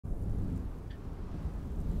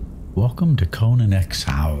Welcome to Conan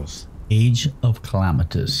Exiles, Age of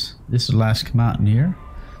Calamitous. This is Alaskamountaineer,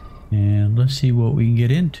 and let's see what we can get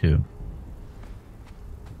into.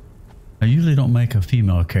 I usually don't make a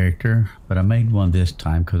female character, but I made one this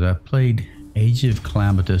time because I played Age of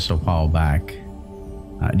Calamitous a while back.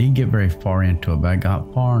 I didn't get very far into it, but I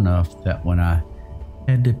got far enough that when I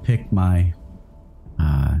had to pick my...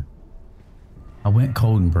 I went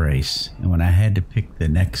cold embrace, and when I had to pick the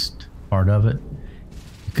next part of it,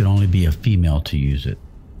 it could only be a female to use it.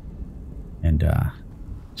 And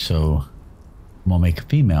so I'm gonna make a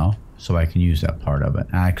female so I can use that part of it.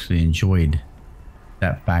 I actually enjoyed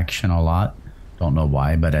that faction a lot. Don't know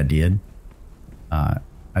why, but I did. I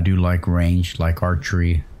do like range, like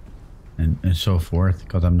archery, and so forth,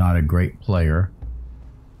 because I'm not a great player.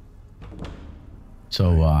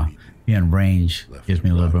 So being range gives me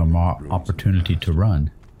a little bit more opportunity to run.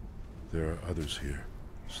 There are others here,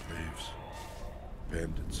 slaves,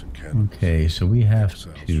 bandits, and cannibals. Okay, so we have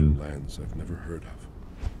Exiles to from lands I've never heard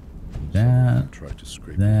of. that, Try to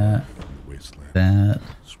scrape that, from the wasteland, that,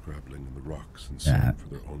 scrabbling in the rocks and that, searching for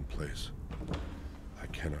their own place. I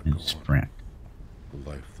cannot and go sprint. on. The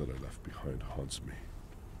life that I left behind haunts me.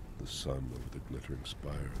 The sun over the glittering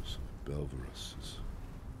spires of Belverus has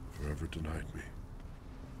forever denied me.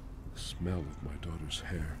 The smell of my daughter's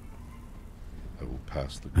hair. I will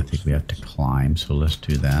pass the I think we have to ghost climb, so let's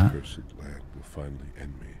do that. cursed land will finally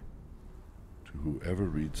end me. To whoever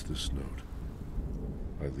reads this note,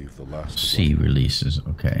 I leave the last C releases,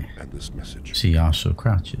 okay. and this message. C also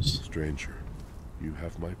crouches. Stranger, you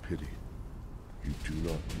have my pity. You do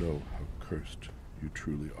not know how cursed you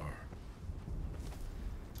truly are.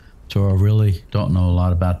 So I really don't know a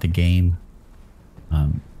lot about the game.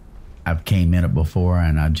 I've came in it before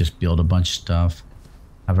and I've just built a bunch of stuff.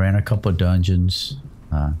 I've ran a couple of dungeons.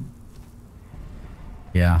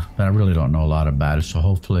 Yeah, but I really don't know a lot about it. So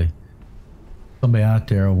hopefully somebody out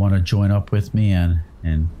there will want to join up with me and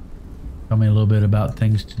tell me a little bit about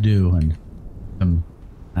things to do. And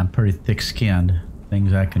I'm pretty thick-skinned.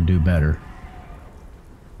 Things I can do better.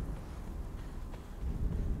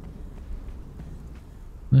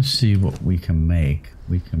 Let's see what we can make.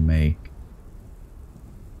 We can make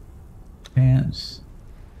pants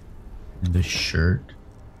and the shirt,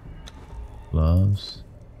 gloves,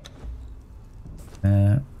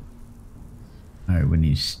 that. All right, we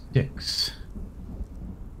need sticks.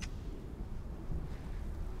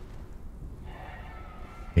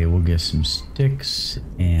 Okay, we'll get some sticks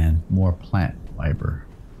and more plant fiber.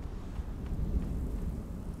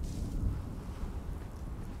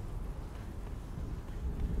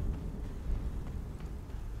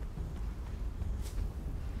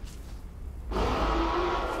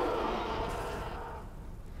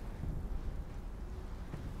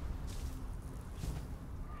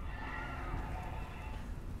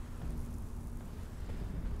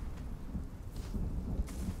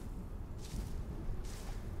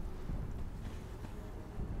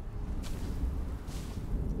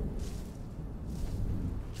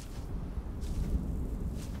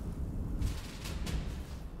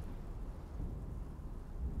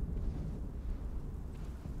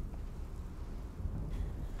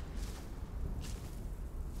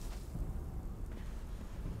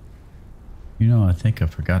 You know, I think I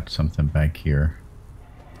forgot something back here.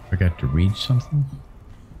 Forgot to read something.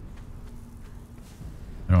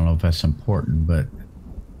 I don't know if that's important, but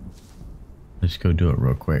let's go do it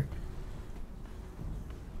real quick.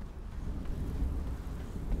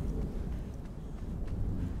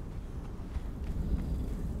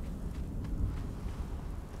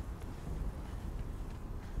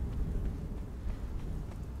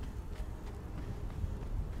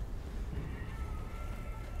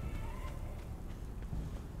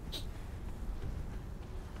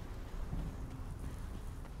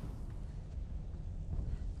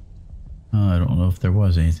 I don't know if there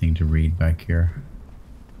was anything to read back here.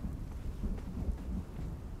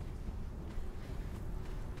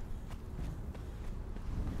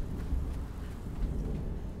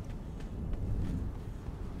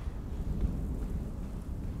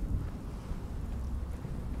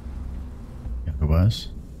 Yeah, there was.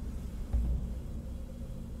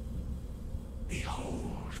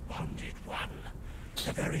 Behold, bonded one,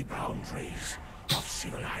 the very boundaries of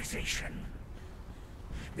civilization.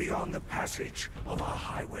 Beyond the passage of our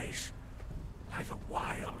highways lie the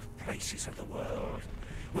wild places of the world,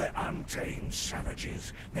 where untamed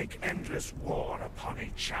savages make endless war upon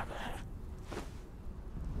each other.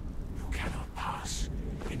 You cannot pass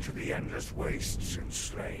into the endless wastes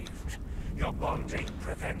enslaved. Your bonding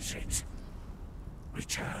prevents it.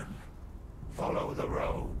 Return. Follow the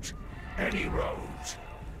road. Any road.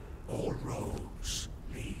 All roads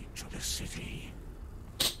lead to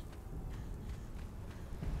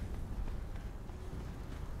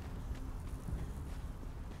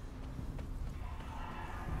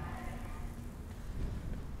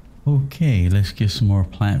Okay, let's get some more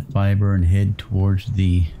plant fiber and head towards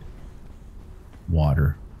the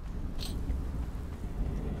water.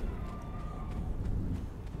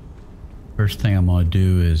 First thing I'm going to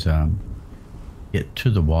do is get to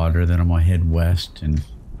the water, then I'm going to head west and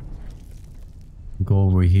go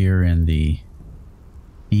over here in the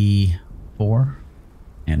B4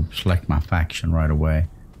 and select my faction right away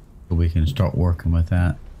so we can start working with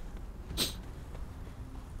that.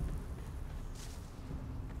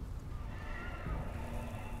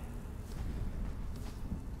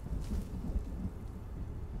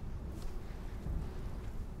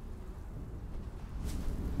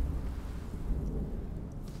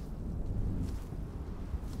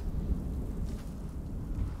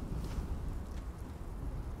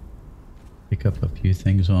 Pick up a few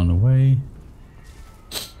things on the way.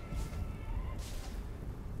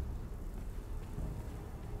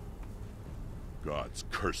 Gods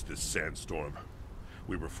curse this sandstorm.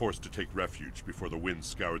 We were forced to take refuge before the wind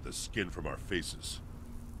scoured the skin from our faces.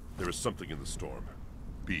 There is something in the storm.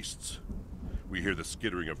 Beasts. We hear the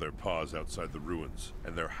skittering of their paws outside the ruins,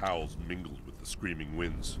 and their howls mingled with the screaming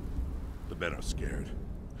winds. The men are scared.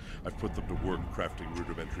 I've put them to work crafting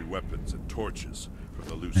rudimentary weapons and torches from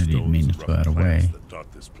the loose stones and rough plants that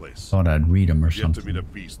dot this place. Thought I'd read them or something. Yet to meet a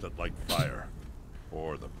beast that liked fire,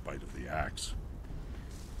 or the bite of the axe.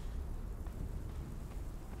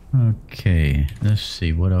 Okay, let's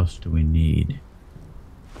see, what else do we need?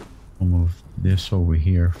 We'll move this over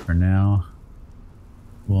here for now.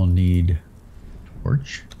 We'll need a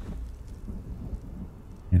torch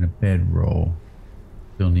and a bedroll.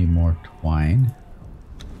 Still need more twine.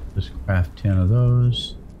 Let's craft 10 of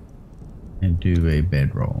those and do a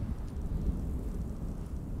bedroll.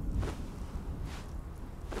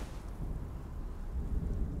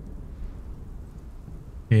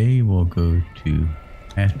 Okay, we'll go to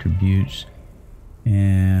attributes,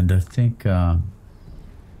 and I think I'll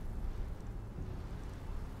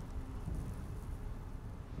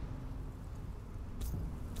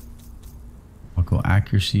go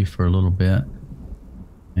accuracy for a little bit,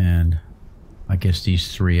 and I guess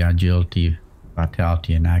these three: agility,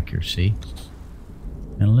 vitality, and accuracy.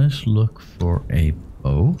 And let's look for a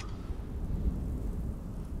bow.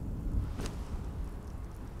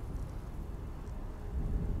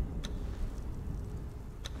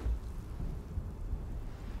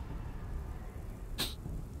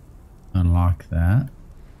 Unlock that.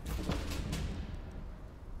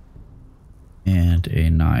 And a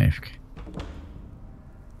knife.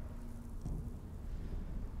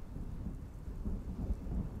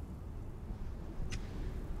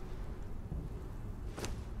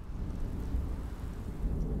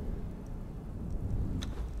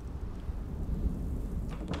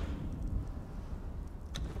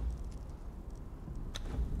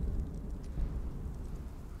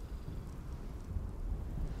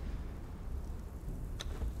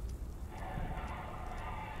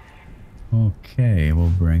 Okay, we'll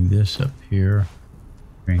bring this up here,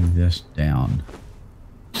 bring this down.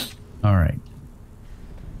 All right,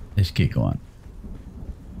 let's get going.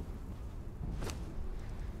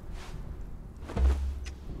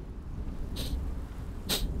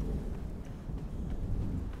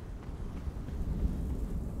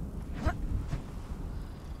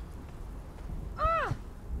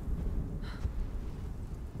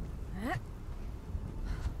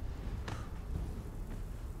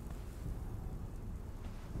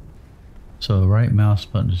 So the right mouse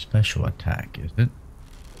button is special attack, is it?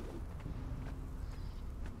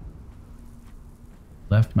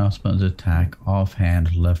 Left mouse button is attack,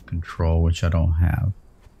 offhand, left control, which I don't have.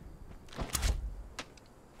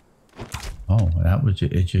 Oh, that was it,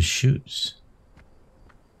 just shoots.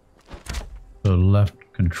 So left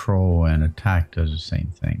control and attack does the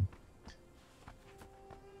same thing.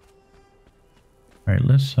 All right,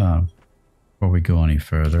 let's, before we go any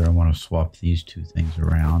further, I want to swap these two things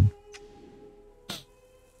around.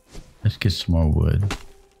 Let's get some more wood.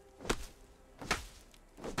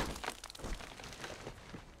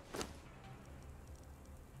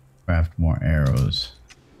 Craft more arrows.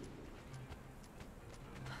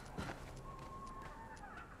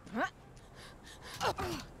 Oh,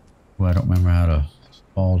 I don't remember how to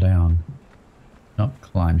fall down. Nope,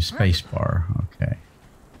 climb spacebar. Okay.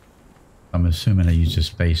 I'm assuming I use the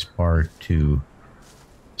spacebar to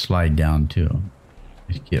slide down too.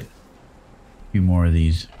 Let's get a few more of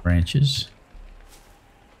these branches.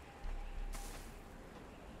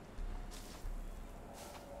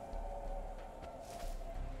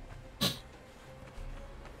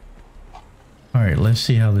 All right, let's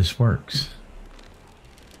see how this works.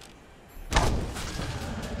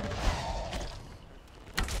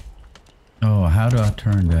 Oh, how do I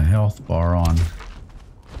turn the health bar on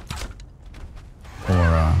for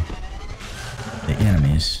the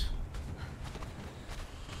enemies?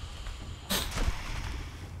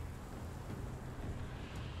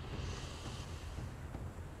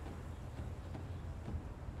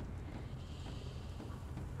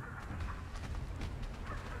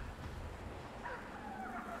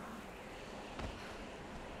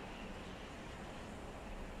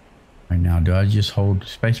 Right now, do I just hold the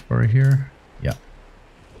spacebar here? Yeah.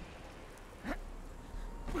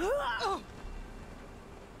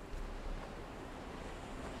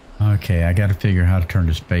 Okay, I got to figure how to turn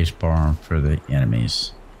the spacebar on for the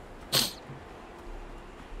enemies.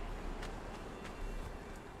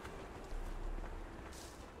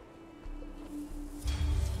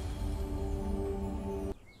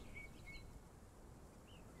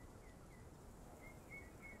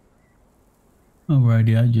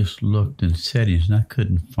 Alrighty, I just looked in settings and I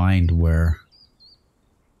couldn't find where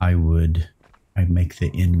I make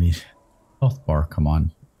the enemy's health bar come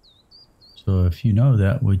on. So if you know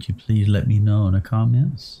that, would you please let me know in the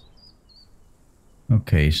comments?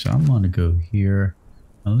 Okay, so I'm going to go here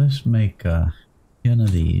and let's make 10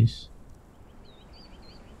 of these.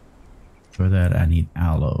 For that, I need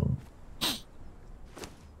aloe.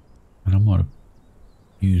 And I'm going to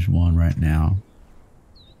use one right now.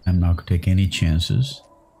 I'm not going to take any chances.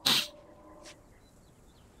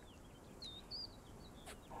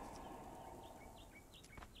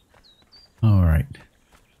 All right.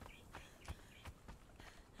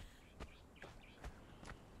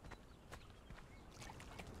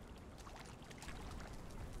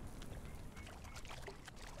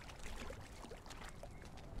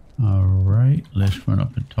 All right, let's run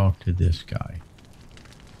up and talk to this guy.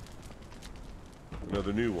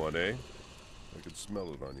 Another new one, eh? I can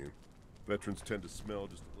smell it on you. Veterans tend to smell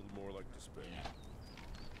just a little more like despair.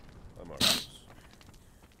 I'm Arcos.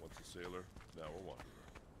 Once a sailor, now a wanderer.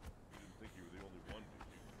 You didn't think you were the only one,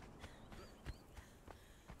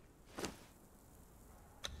 did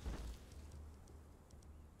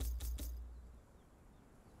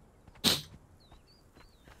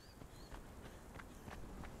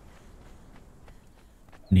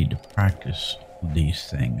you? Need to practice these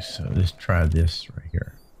things, so let's try this right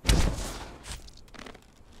here.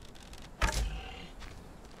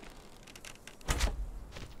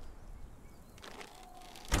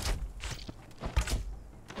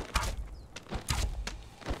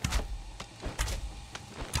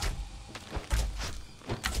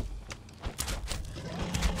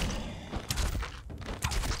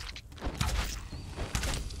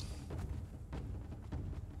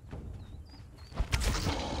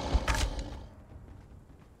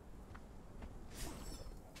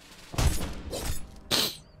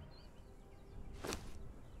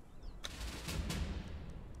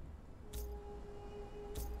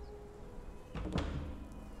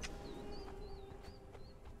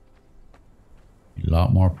 A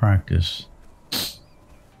lot more practice.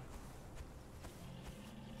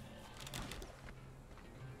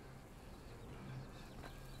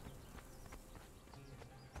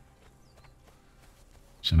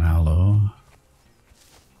 Some aloe.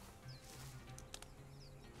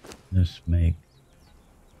 Let's make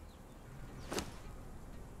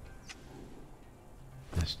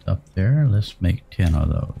this up there. Let's make 10 of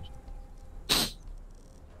those.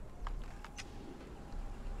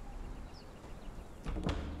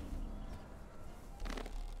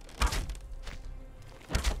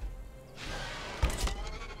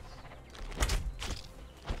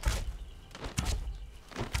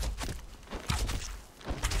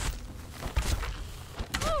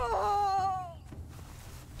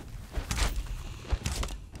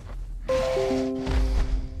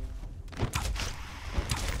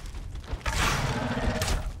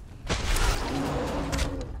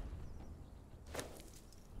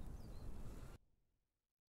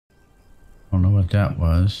 Don't know what that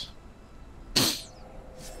was.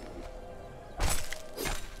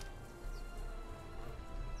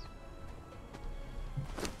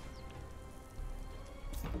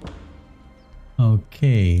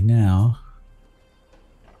 Okay, now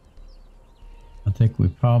I think we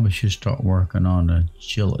probably should start working on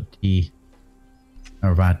agility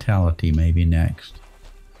or vitality maybe next.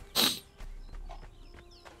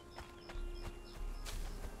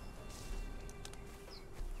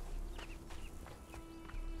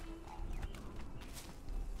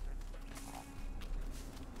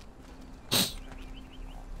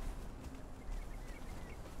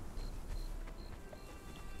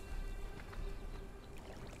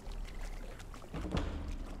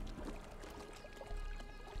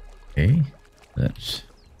 Okay, let's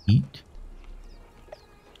eat.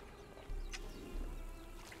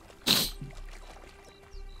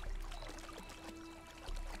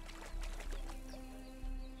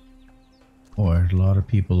 There's a lot of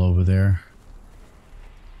people over there.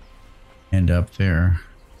 And up there.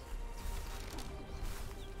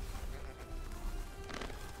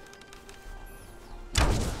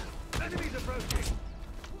 Enemies approaching.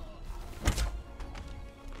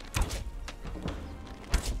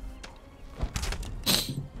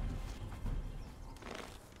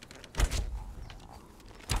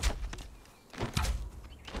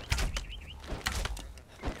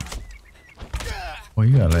 Well,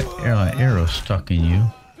 you got an arrow stuck in you.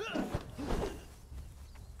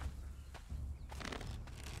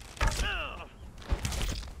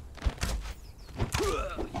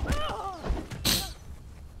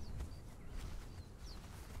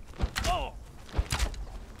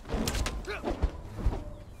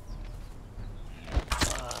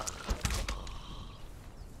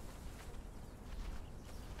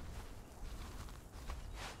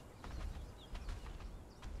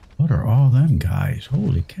 What are all them guys?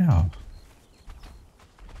 Holy cow.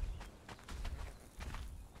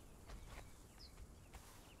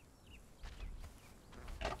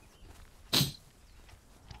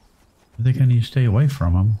 I think I need to stay away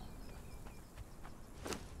from them.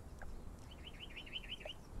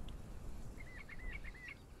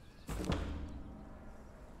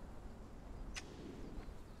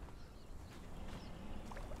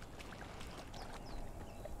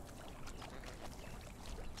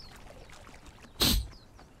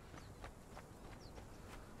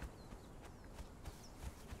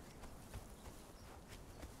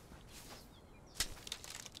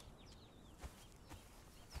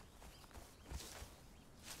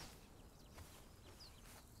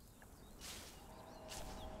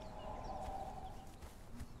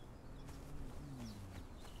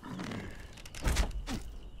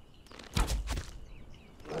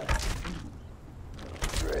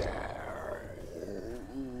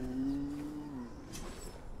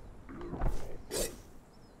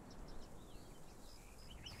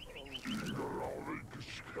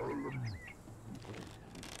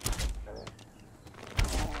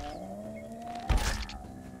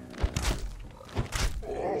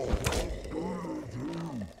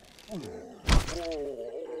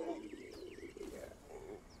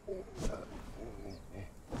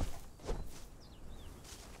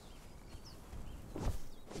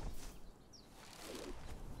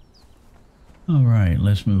 All right,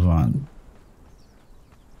 let's move on.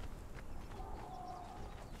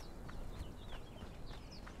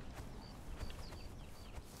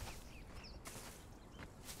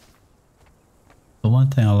 The one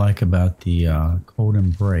thing I like about the Cold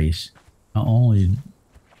Embrace, not only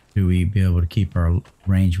do we be able to keep our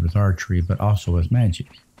range with archery, but also with magic.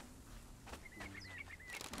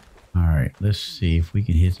 All right, let's see if we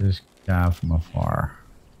can hit this guy from afar.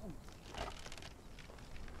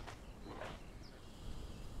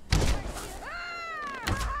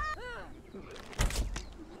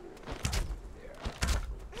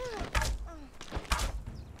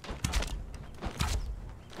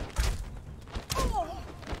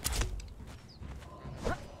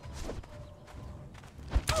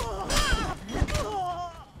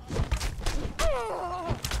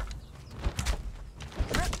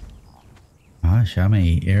 Gosh, how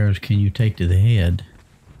many arrows can you take to the head?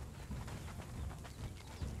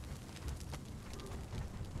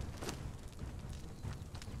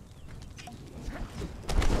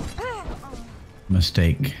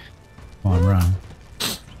 Mistake. Come on, run.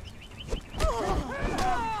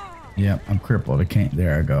 Yep, I'm crippled. I can't.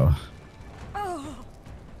 There I go.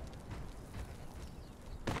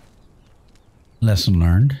 Lesson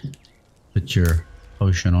learned. Put your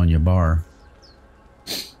potion on your bar.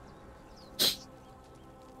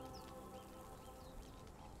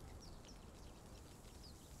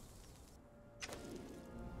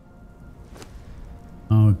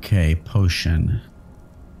 Okay, potion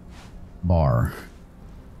bar.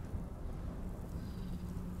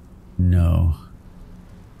 No.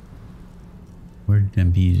 Where did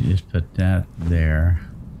them be? Just put that there.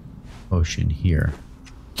 Potion here.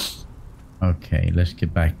 Okay, let's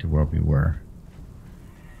get back to where we were.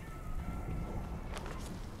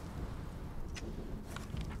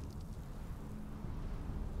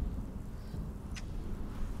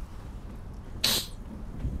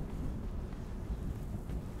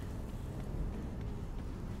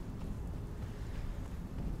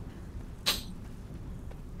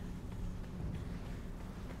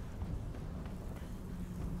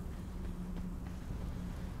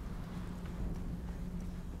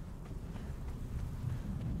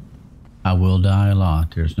 I will die a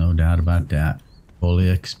lot. There's no doubt about that. Fully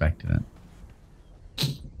expected it.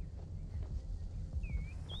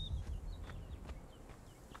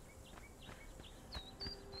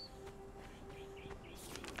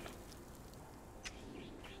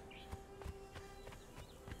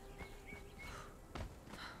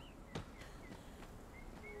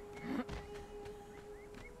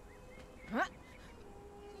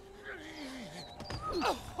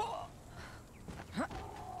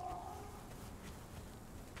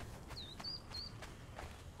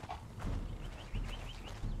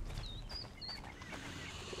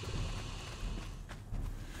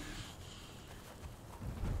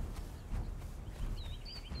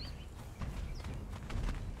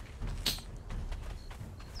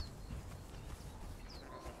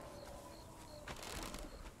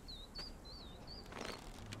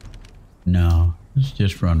 No, let's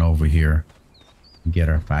just run over here and get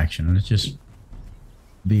our faction. Let's just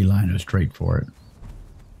beeline it straight for it.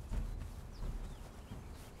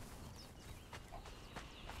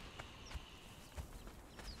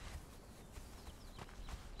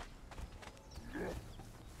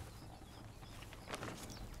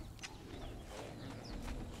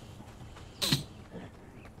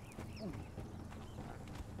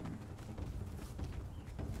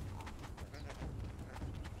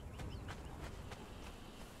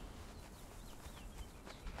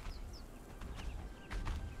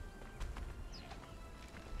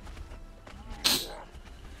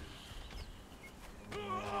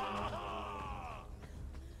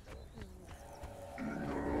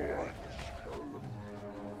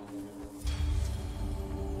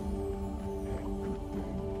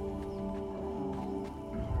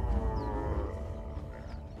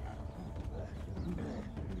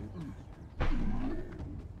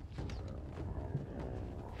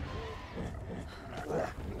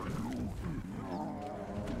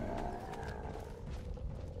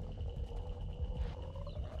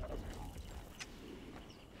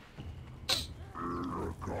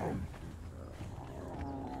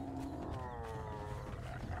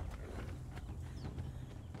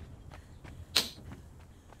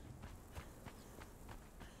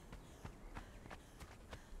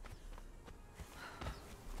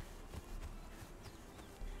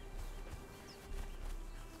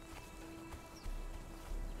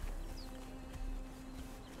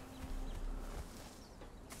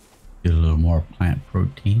 Get a little more plant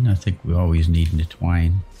protein. I think we always need the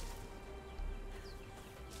twine.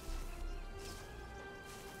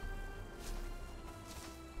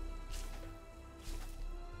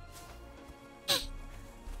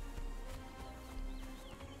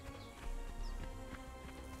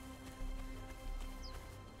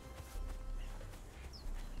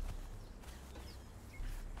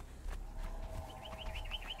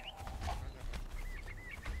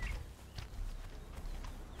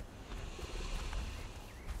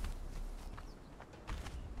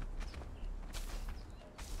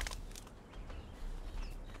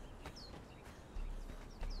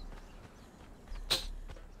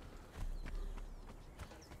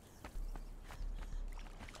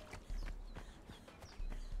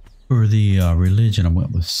 For the religion, I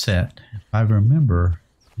went with set. If I remember,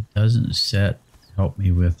 it doesn't set help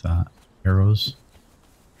me with arrows.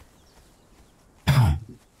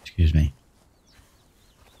 Excuse me.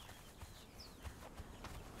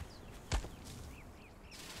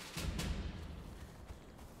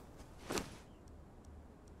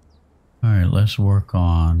 All right, let's work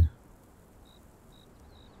on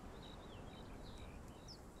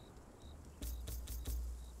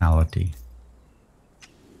quality.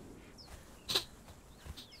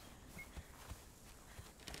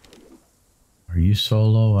 Are you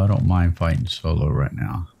solo? I don't mind fighting solo right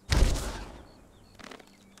now.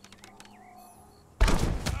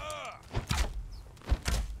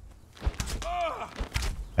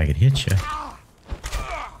 I could hit you.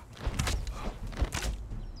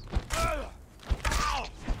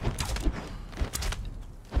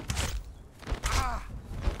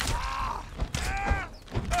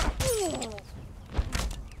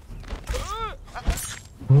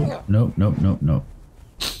 Oh, nope, nope, nope, nope.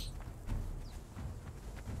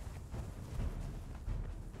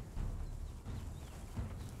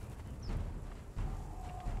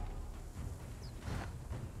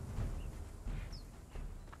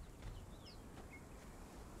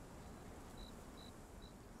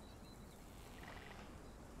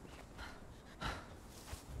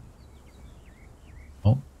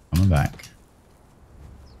 Oh, coming back.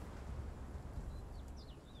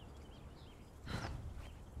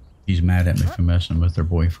 She's mad at me for messing with her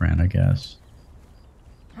boyfriend, I guess.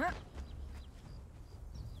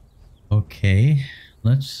 Okay,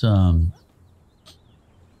 let's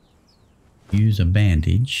use a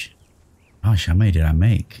bandage. Gosh, how many did I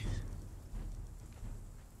make?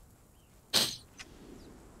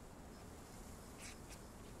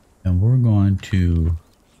 And we're going to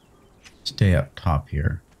stay up top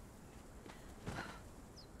here.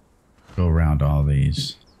 Go around all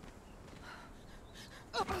these.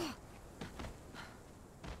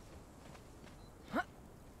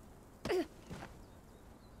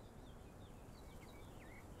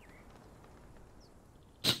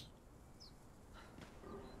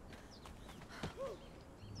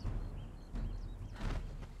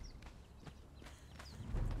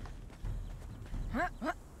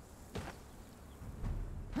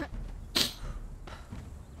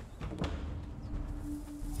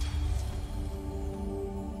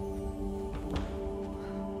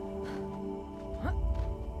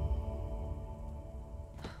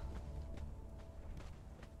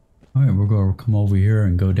 All right, we're going to come over here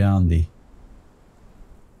and go down the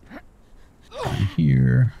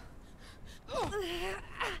here,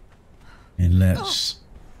 and let's.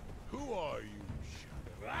 Who are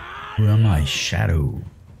you, Who am I, Shadow?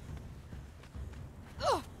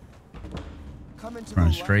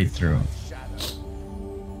 Run straight through.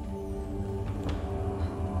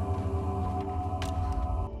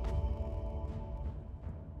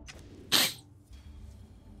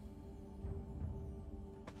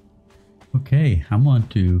 Okay, I'm going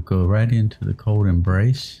to go right into the cold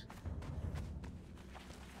embrace.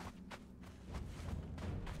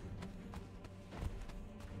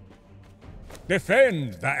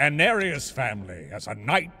 Defend the Anarius family as a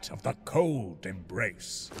knight of the cold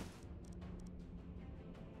embrace.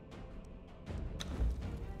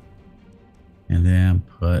 And then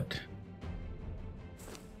put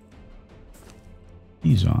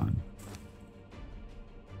these on.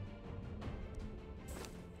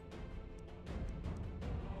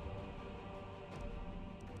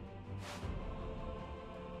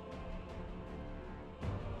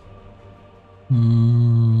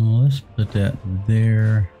 Let's put that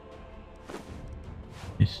there.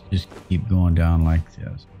 Just keep going down like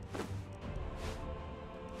this.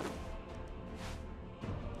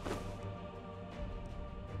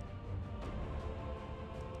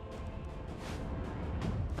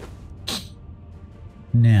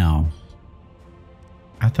 Now,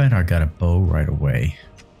 I thought I got a bow right away.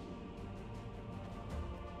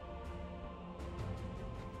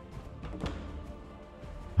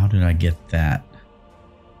 How did I get that?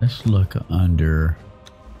 Let's look under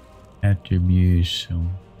attributes,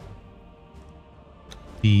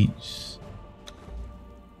 feats.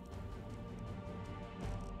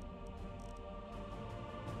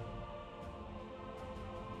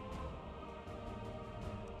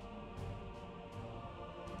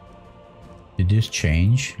 Did this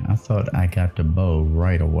change? I thought I got the bow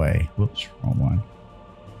right away. Whoops, wrong one.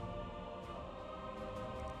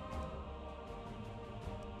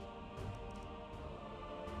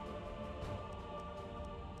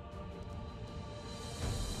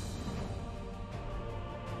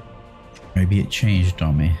 Maybe it changed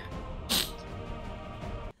on me.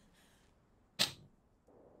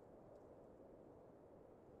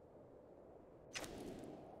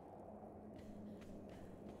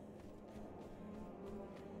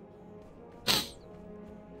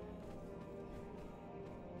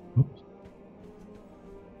 Oops.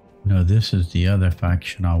 No, this is the other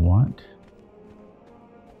faction I want.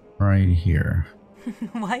 Right here.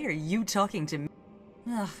 Why are you talking to me?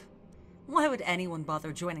 Ugh. Why would anyone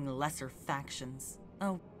bother joining lesser factions?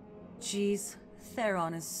 Oh, jeez.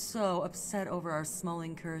 Theron is so upset over our small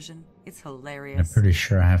incursion. It's hilarious. I'm pretty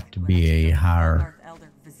sure I have to be a higher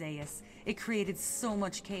Elder Viseus, it created so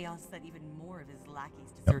much chaos that even more of his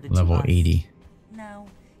lackeys deserted level to us. 80. Now,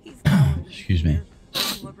 he's cowardly. Excuse me.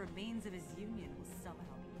 What remains of his union will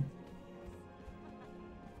somehow be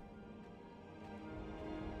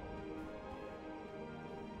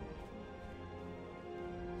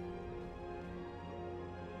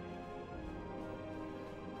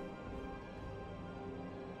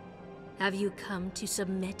Have you come to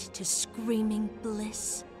submit to screaming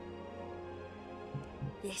bliss?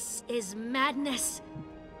 This is madness!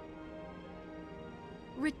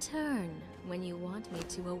 Return when you want me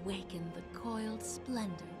to awaken the coiled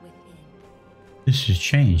splendor within. This has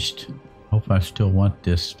changed. Hope I still want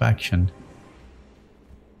this faction.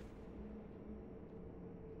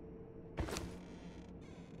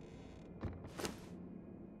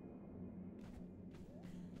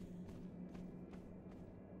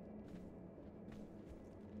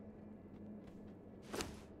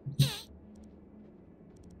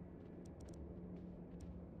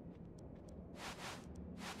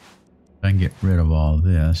 I can get rid of all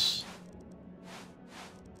this.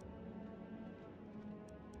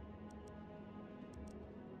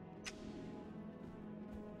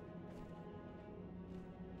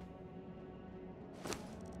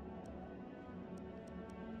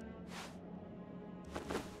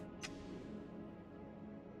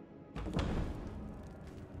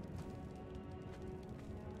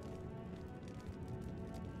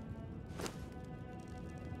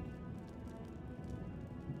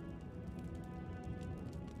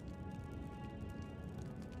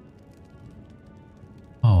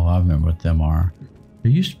 Oh, I remember what them are.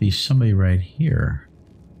 There used to be somebody right here.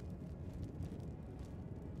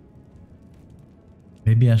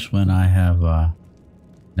 Maybe that's when I have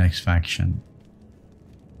next faction.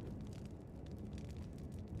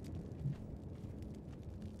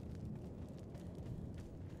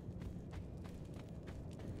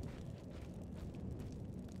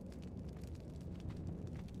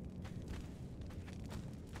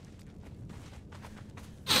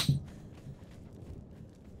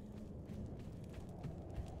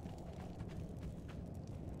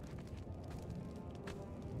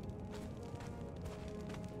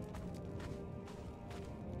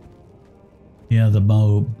 Yeah, the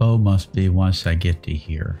bow must be once I get to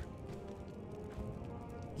here.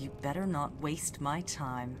 You better not waste my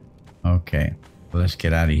time. Okay, well, let's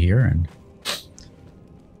get out of here, and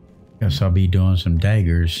guess I'll be doing some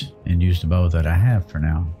daggers and use the bow that I have for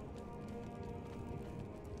now.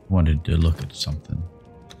 Wanted to look at something.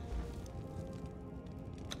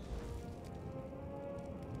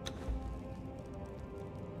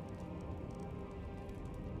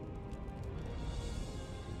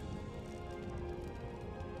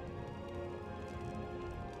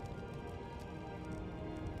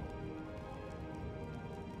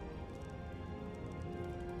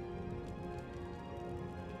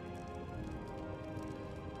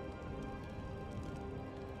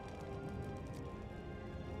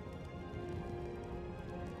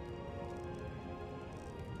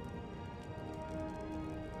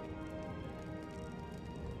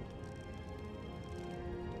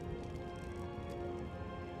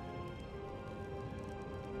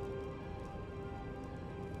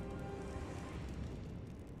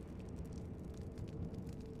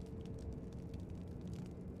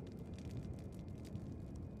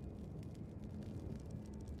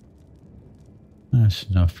 That's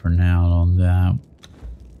enough for now on that.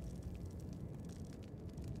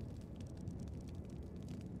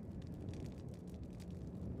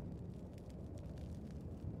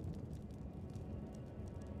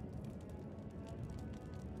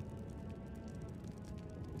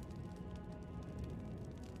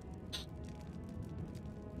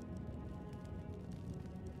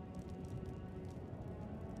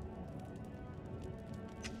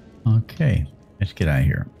 Okay, let's get out of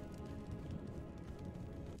here.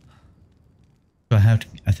 So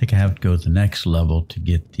I think I have to go to the next level to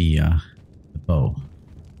get the bow.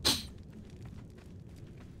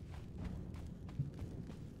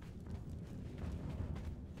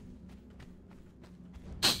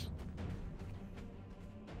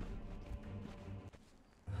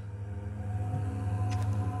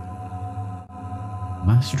 Am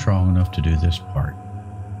I strong enough to do this part?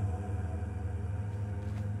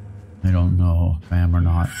 I don't know if I am or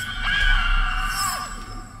not.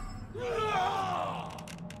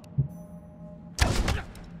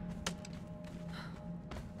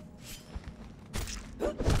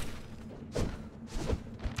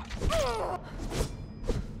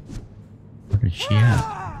 Where did she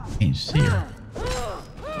at? Can't see her.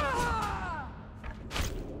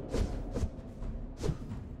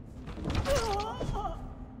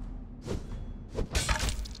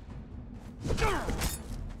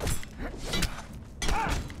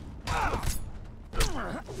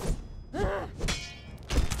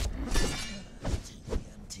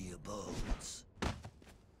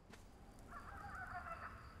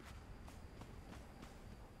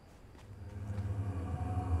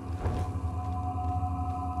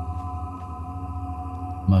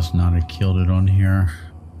 Must not have killed it on here.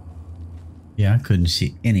 Yeah, I couldn't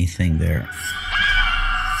see anything there.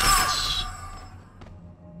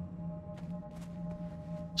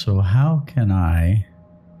 So how can I...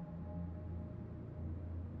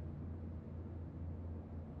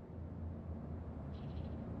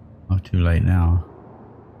 Oh, too late now.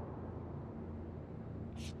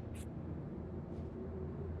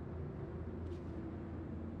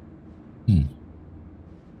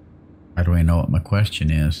 How do I know what my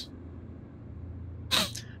question is?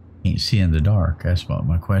 Can't see in the dark. That's what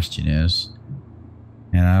my question is.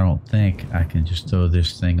 And I don't think I can just throw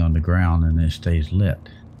this thing on the ground and it stays lit.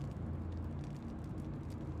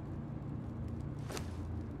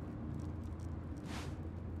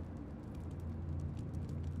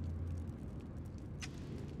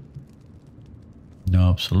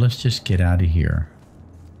 Nope, so let's just get out of here.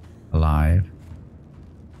 Alive.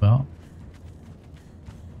 Well,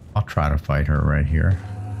 I'll try to fight her right here.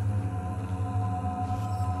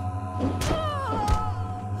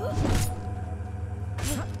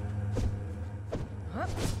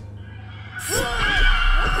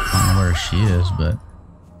 I don't know where she is, but...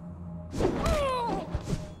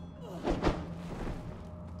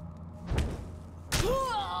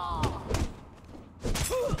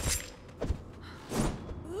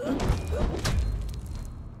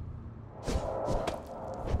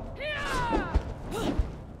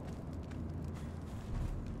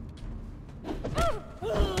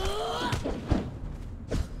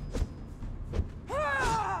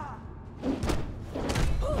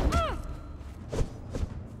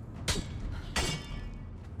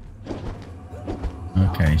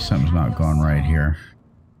 Okay, something's not going right here.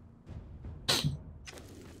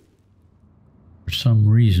 For some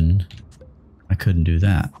reason, I couldn't do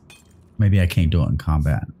that. Maybe I can't do it in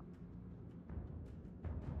combat.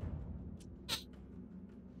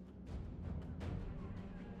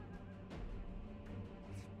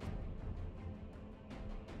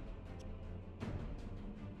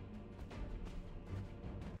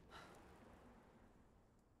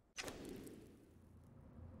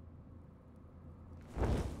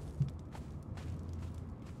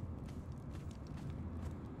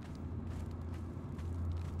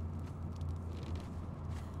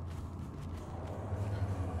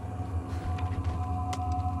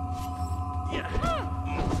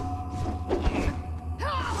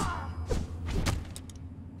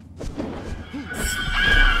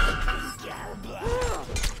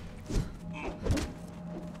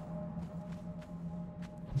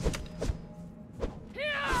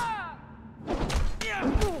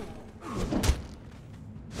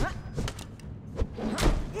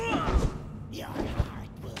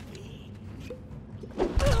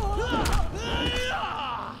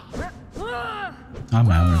 I'm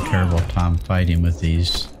having a terrible time fighting with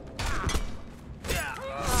these.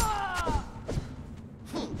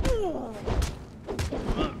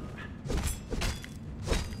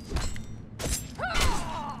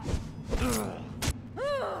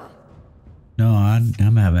 No, I'm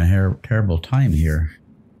having a terrible time here.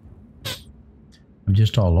 I'm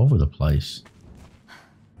just all over the place.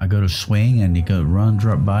 I go to swing and he runs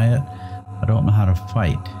right by it. I don't know how to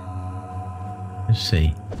fight. Let's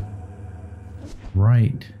see.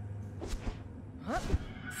 Right.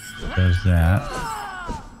 Does that.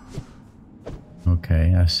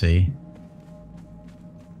 Okay, I see.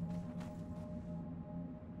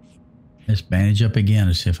 Let's bandage up again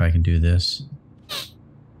to see if I can do this.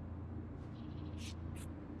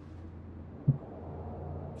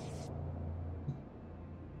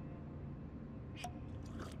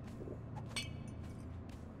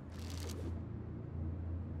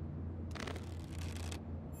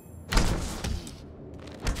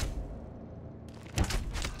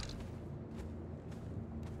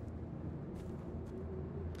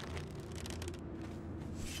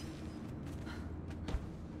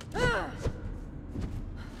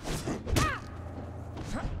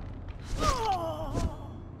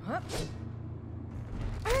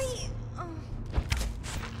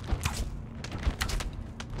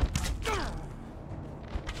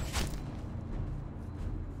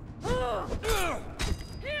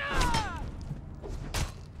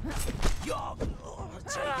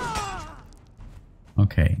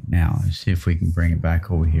 Okay, now let's see if we can bring it back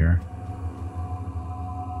over here.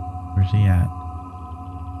 Where's he at?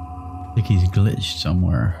 I think he's glitched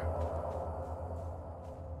somewhere.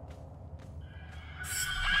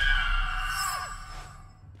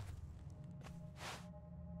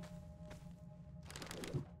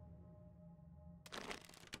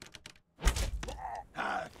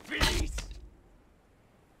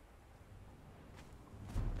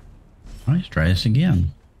 All right, let's try this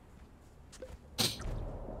again.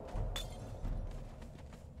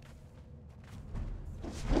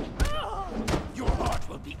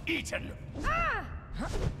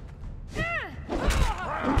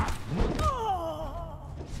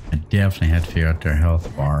 I definitely had to figure out their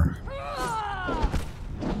health bar.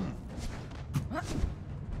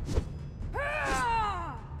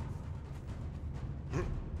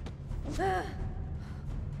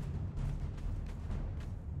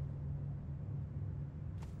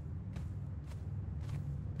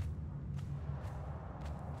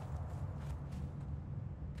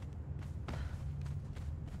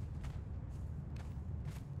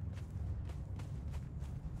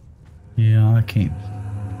 Yeah, I can't.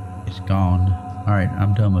 It's gone. Alright,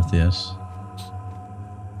 I'm done with this.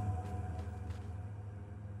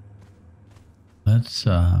 Let's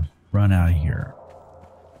run out of here.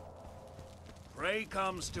 Prey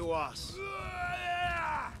comes to us.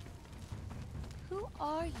 Who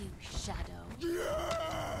are you, Shadow?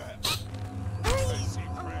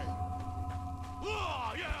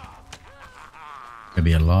 Gotta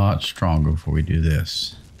be a lot stronger before we do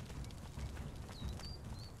this.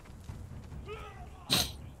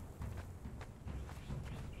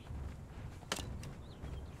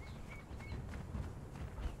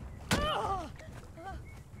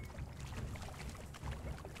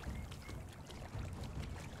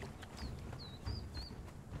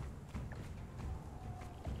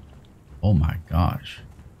 Oh my gosh.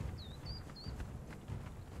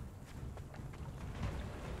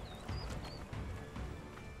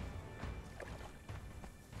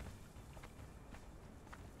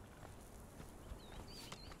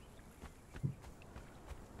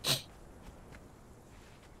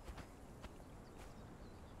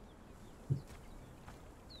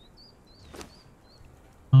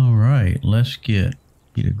 All right, let's eat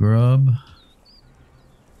a grub.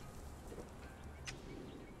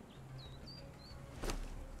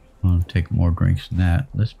 I'll take more drinks than that.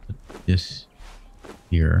 Let's put this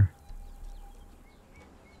here.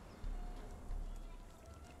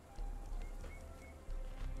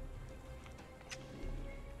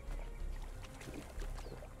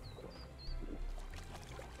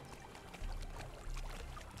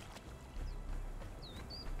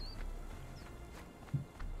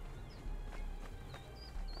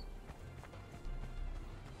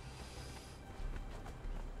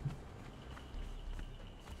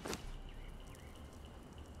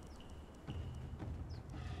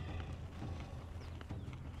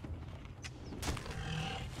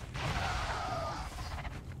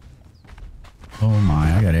 Oh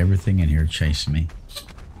my, I got everything in here chasing me.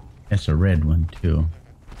 That's a red one too.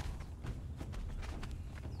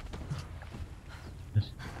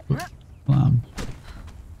 Just climb.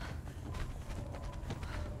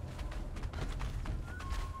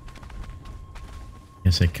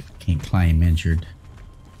 Guess I can't climb injured.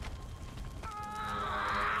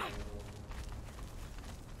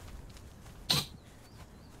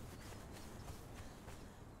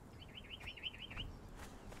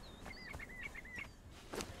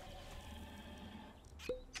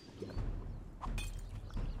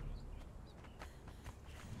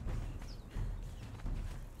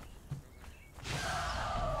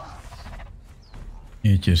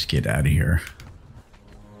 You just get out of here.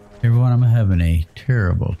 Everyone, I'm having a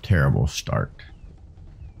terrible, terrible start.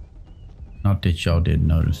 Not that y'all didn't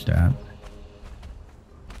notice that.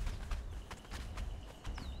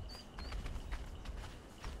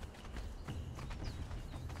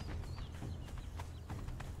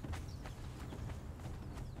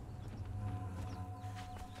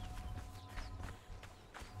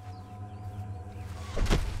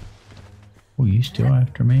 Oh, you still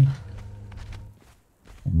after me?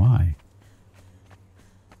 Oh my.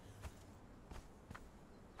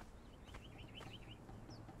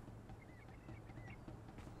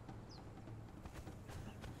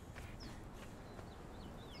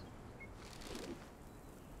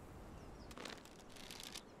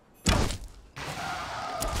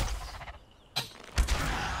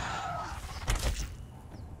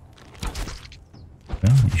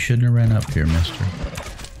 Well, you shouldn't have ran up here, mister.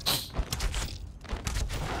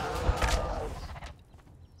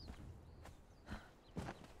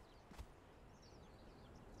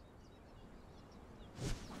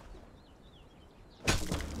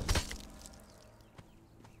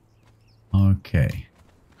 Okay.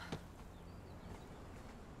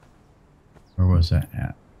 Where was that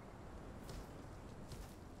at?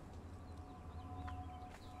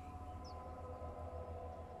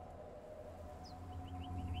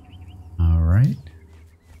 All right.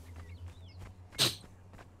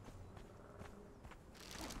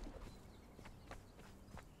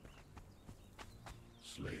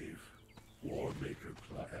 Slave, Warmaker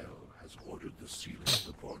Plael has ordered the sealing of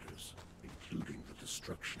the borders, including the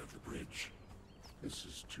destruction of the bridge. This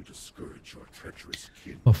is to discourage your treacherous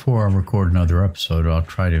kin. Before I record another episode, I'll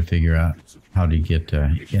try to figure out how to get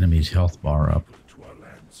enemy's health bar up. To our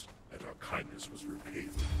lands, and our kindness was repaid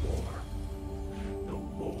with war. No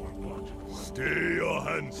more wanted war. Stay your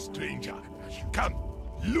hand, stranger. Come,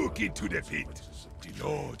 look into the pit. The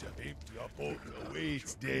Lord of your boat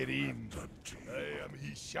awaits therein. I am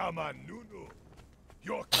his shaman, Nuno.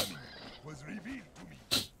 Your coming was revealed to me.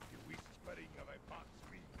 The whispering of a fox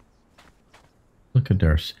wing. Look at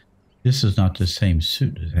this. This is not the same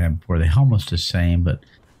suit as I had before. They're almost the same, but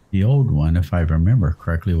the old one, if I remember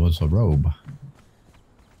correctly, was a robe.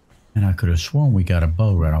 And I could have sworn we got a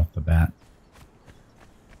bow right off the bat.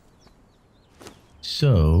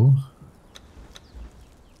 So,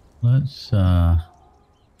 let's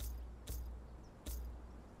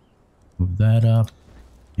move that up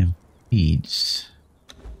in feeds.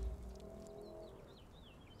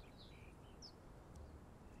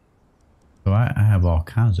 So I have all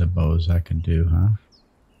kinds of bows I can do, huh?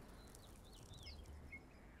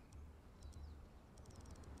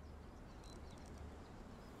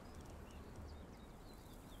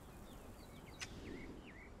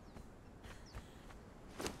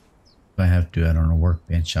 I have to do that on a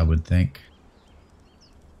workbench, I would think.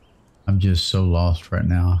 I'm just so lost right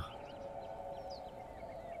now.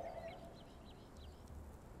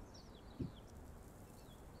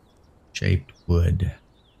 Shaped wood.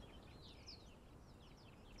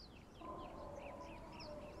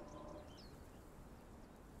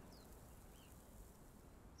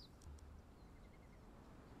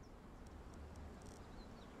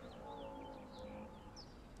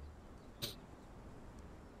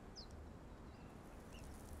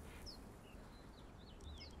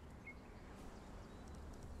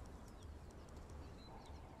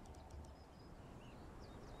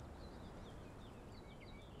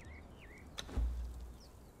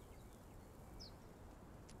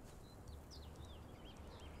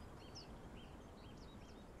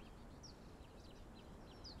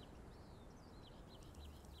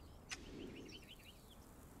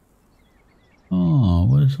 Oh,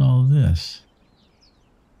 what is all this?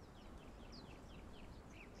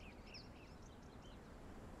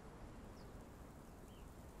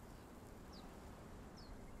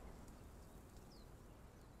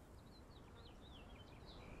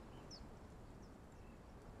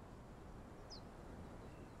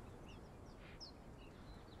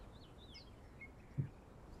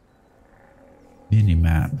 Mini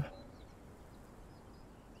map.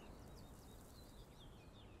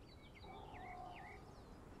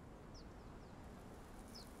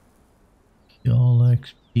 Kill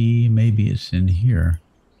XP, maybe it's in here.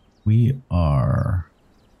 We are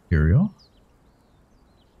Imperial.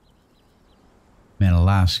 I'm in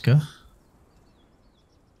Alaska.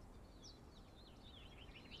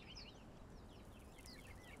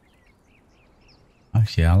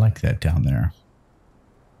 Actually, I like that down there.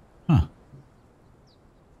 Huh.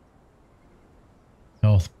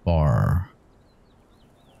 Health bar.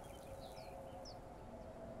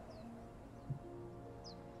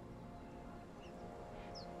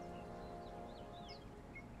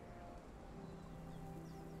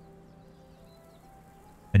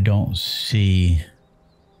 I don't see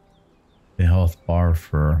the health bar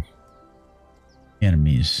for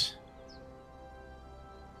enemies.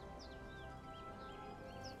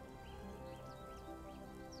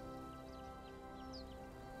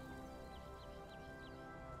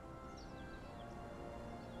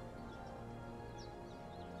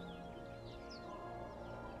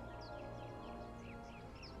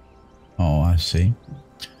 Oh, I see.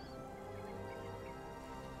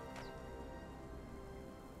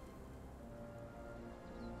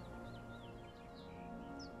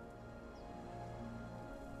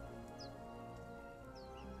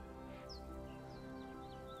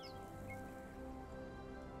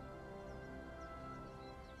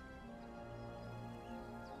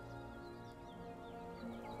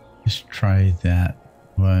 Let's try that.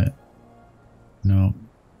 What? No.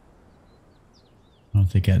 I don't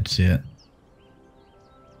think that's it.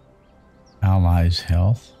 Allies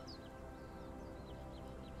health.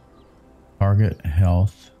 Target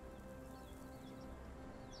health.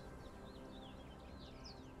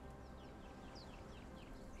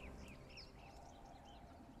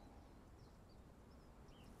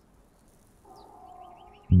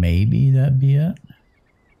 Maybe that'd be it.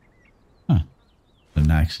 Huh. An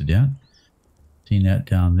accident. Seen that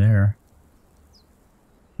down there.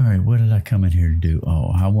 All right, what did I come in here to do?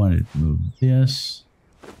 Oh, I wanted to move this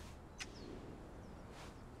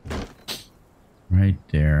right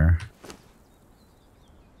there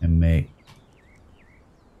and make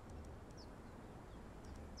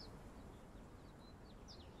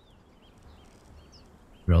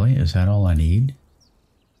really? Is that all I need?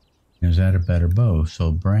 Is that a better bow?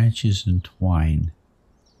 So branches and twine.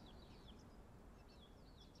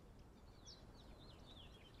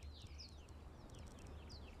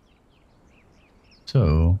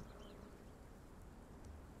 So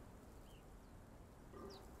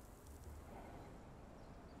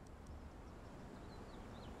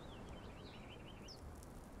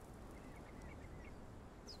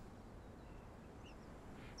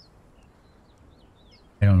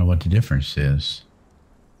I don't know what the difference is.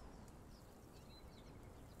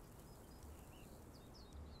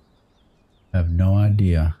 I have no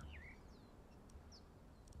idea.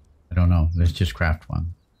 I don't know. Let's just craft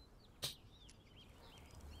one.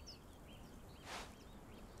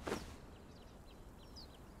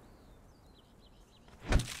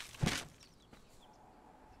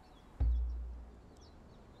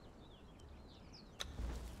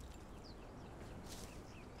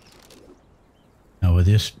 Now, with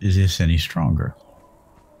this, is this any stronger?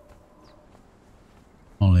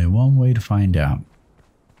 Only one way to find out.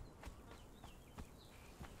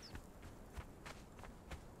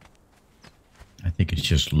 I think it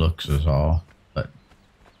just looks is all, but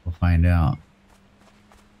we'll find out.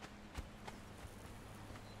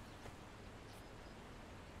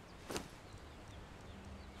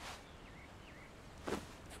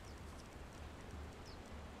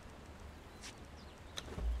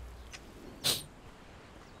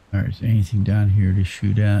 All right, is there anything down here to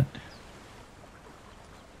shoot at?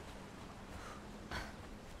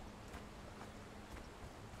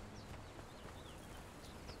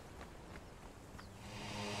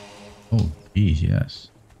 Oh, geez, yes.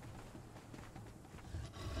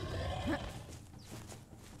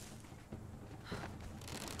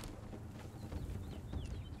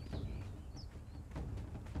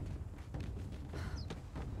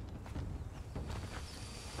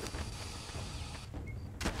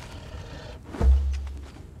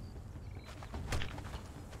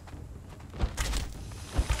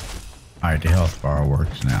 All right, the health bar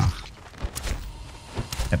works now.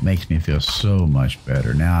 That makes me feel so much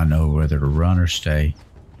better. Now I know whether to run or stay.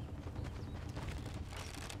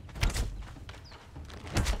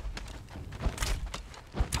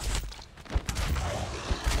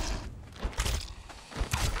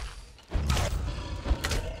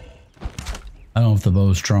 I don't know if the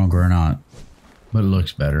bow's stronger or not, but it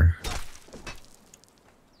looks better.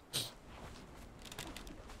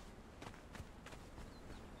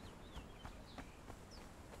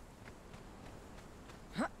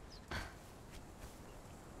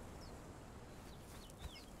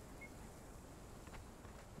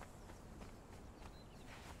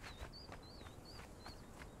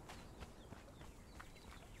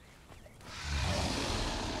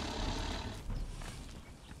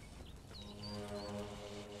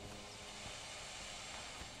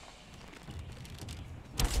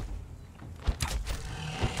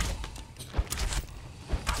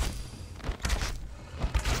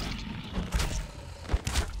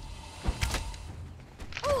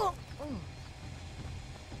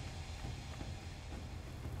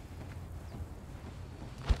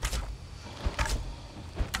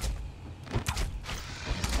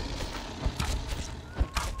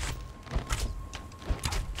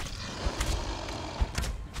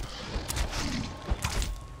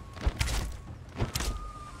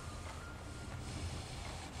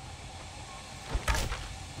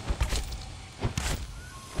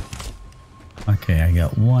 Okay, I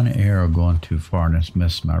got one arrow going too far and it's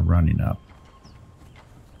messed my running up.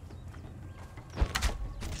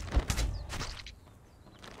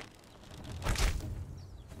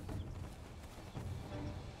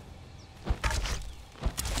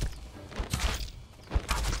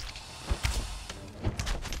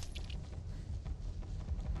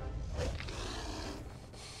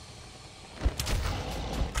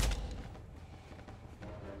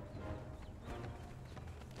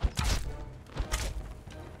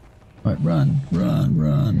 Right, run, run,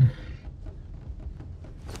 run.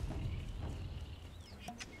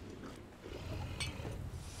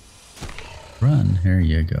 Run, here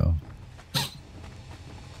you go.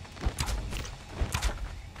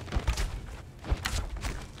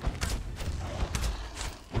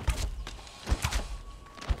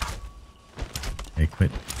 Okay,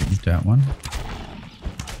 quit that one.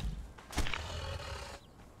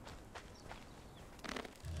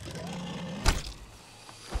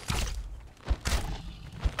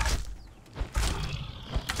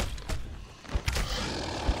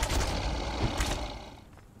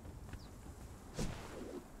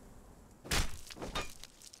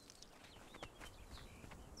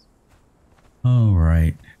 All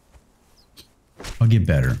right. I'll get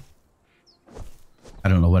better. I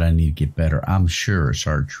don't know what I need to get better. I'm sure it's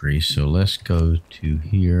archery. So let's go to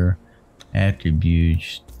here.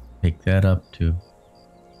 Attributes. Take that up to...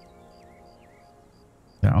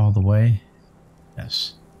 that all the way?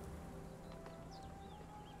 Yes.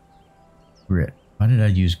 Grit. Why did I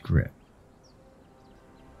use grit?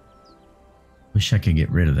 Wish I could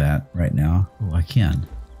get rid of that right now. Oh, I can.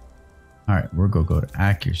 All right, we're going to go to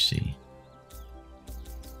accuracy.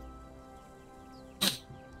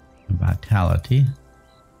 Vitality.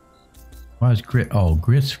 Why is grit? Oh,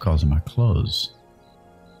 grit's because of my clothes.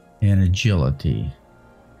 And agility.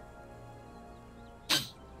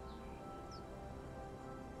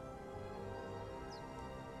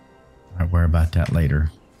 I'll worry about that later.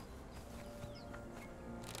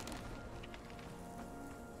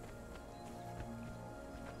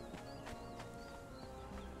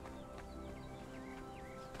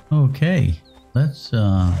 Okay, let's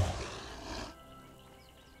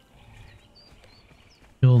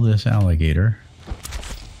kill this alligator.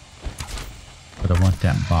 But I want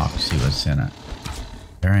that box, see what's in it.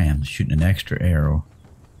 There I am, shooting an extra arrow.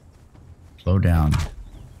 Slow down.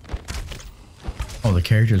 Oh, the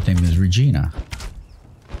character's name is Regina.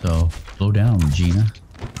 So, slow down, Regina.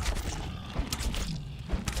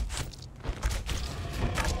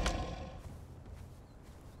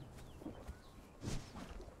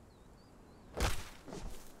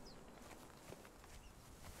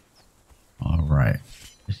 Alright,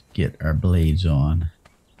 let's get our blades on.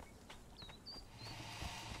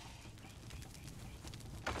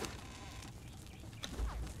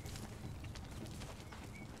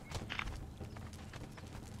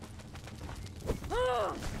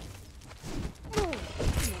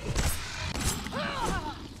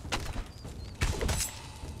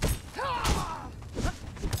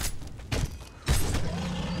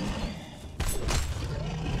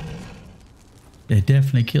 It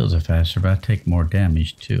definitely kills it faster, but I take more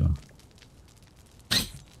damage too.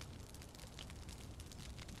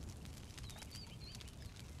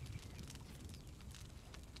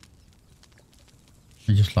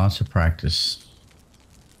 And just lots of practice.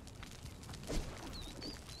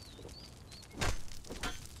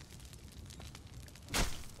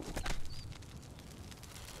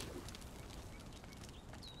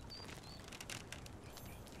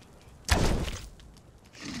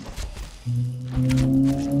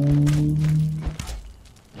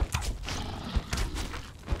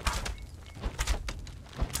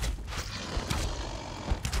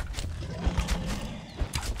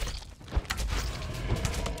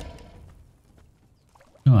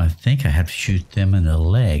 No, I think I have to shoot them in the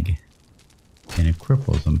leg. And it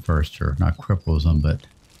cripples them first, or not cripples them, but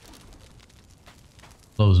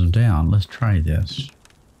slows them down. Let's try this.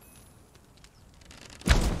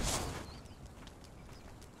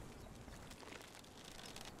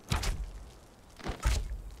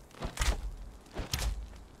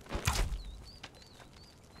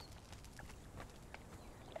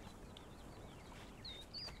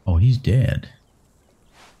 Oh, he's dead.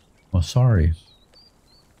 Well, sorry,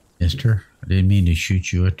 mister. I didn't mean to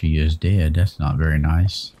shoot you after you was dead. That's not very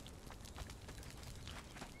nice.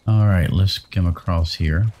 Alright, let's come across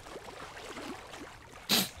here.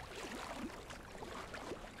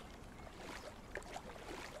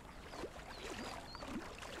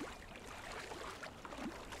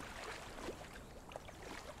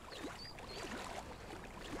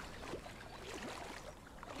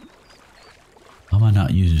 Come I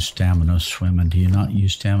not using stamina swimming? Do you not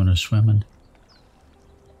use stamina swimming?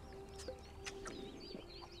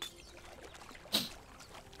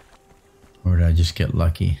 Or did I just get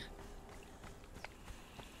lucky?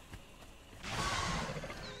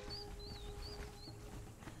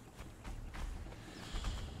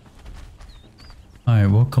 Alright,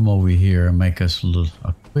 we'll come over here and make us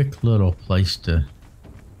a quick little place to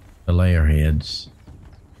lay our heads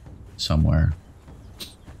somewhere.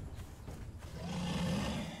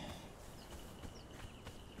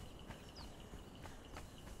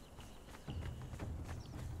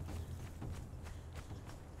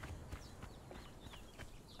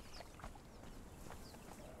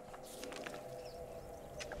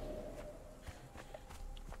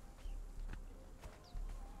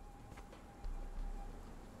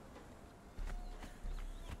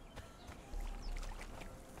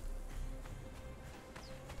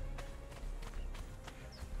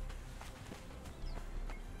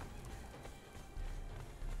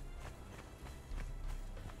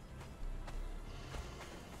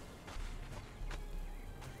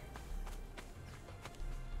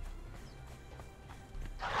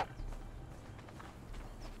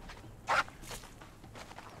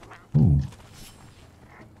 Ooh,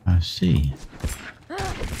 I see.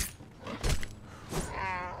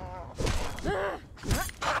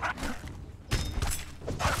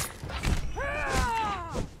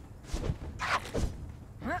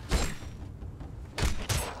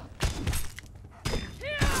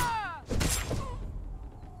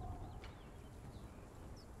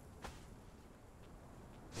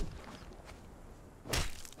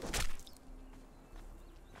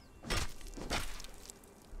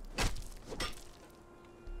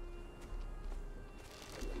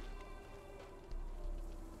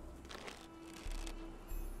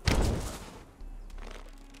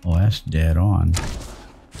 Oh, that's dead on.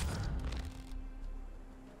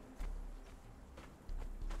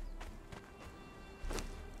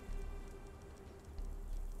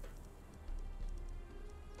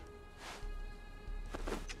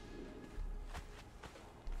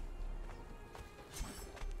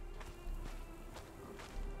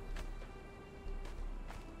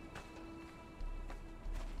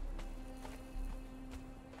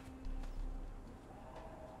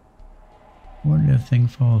 Where did that thing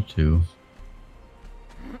fall to?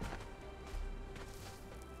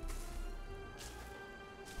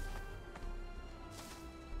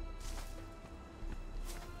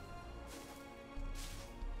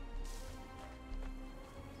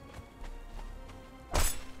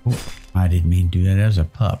 Oh, I didn't mean to do that as a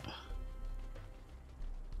pup.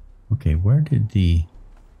 Okay, where did the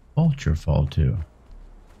vulture fall to?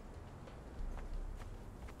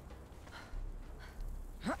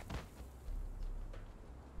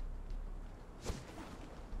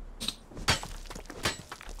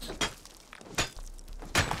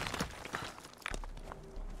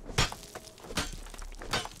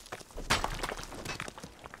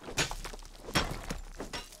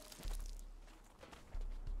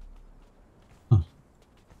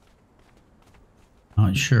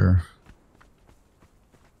 Not sure.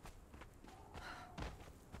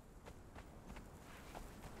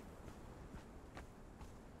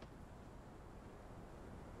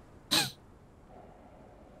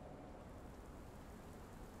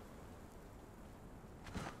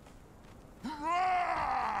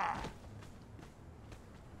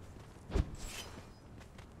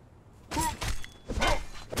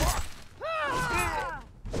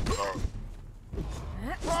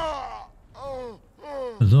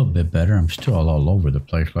 A little bit better. I'm still all over the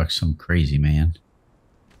place like some crazy man.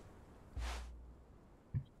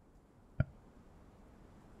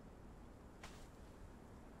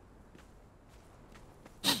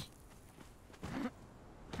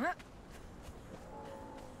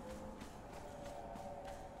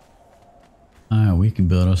 Alright, we can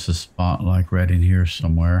build us a spot like right in here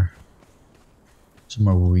somewhere.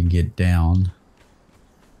 Somewhere where we can get down.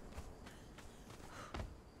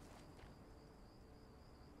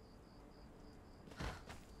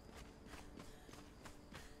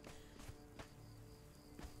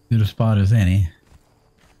 Good a spot as any.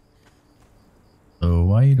 So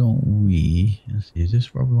why don't we, let's see, is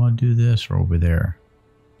this where we want to do this or over there?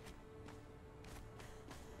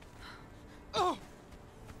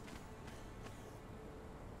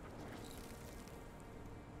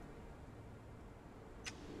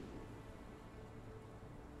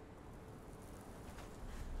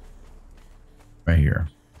 Right here.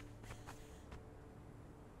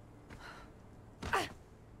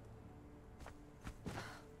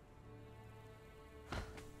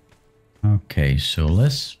 Okay, so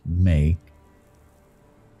let's make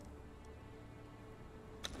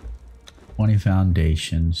 20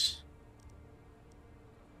 foundations.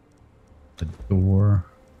 The door.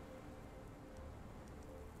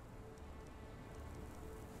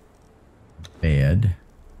 Bed.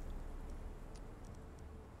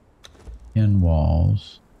 10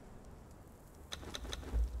 walls.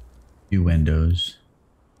 Few windows.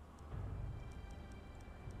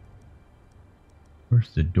 Where's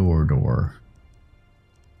the door?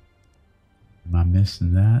 Am I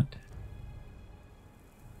missing that?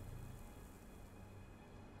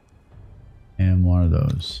 And one of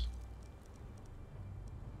those.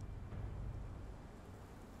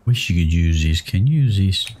 Wish you could use these. Can you use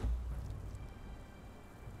these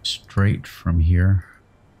straight from here?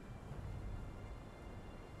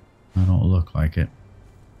 I don't look like it.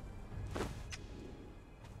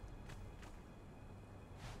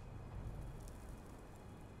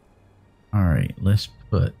 All right, let's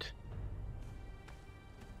put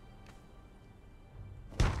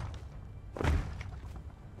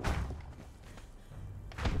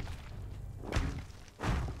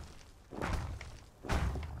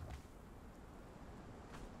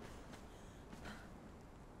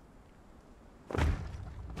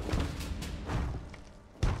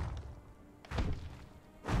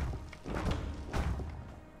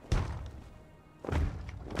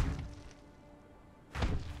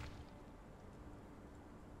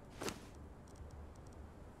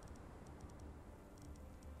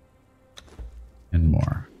and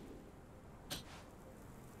more.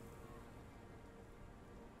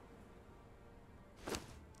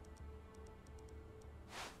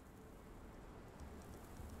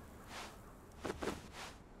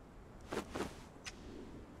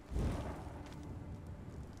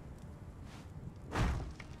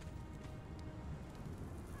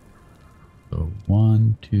 So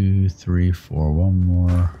 1, 2, 3, 4, one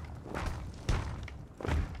more.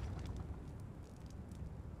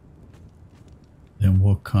 Then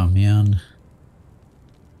we'll come in.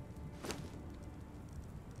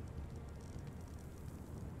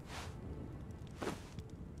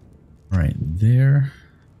 Right there.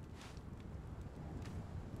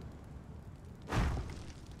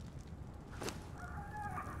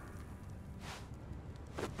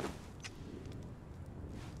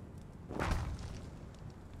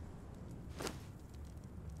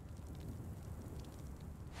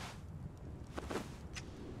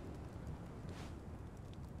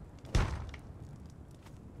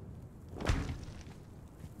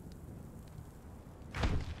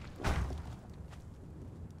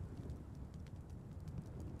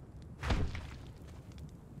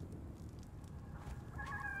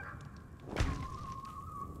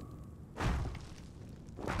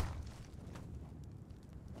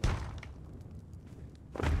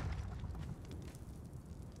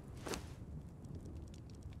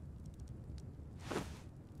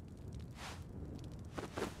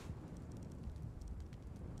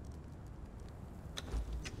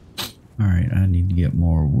 All right, I need to get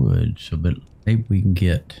more wood. So, but maybe we can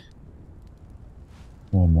get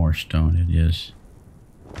one more stone. It is.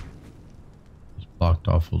 It's blocked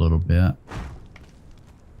off a little bit.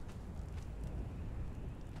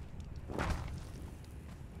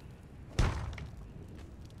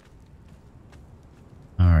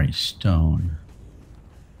 All right, stone.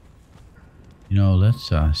 You know,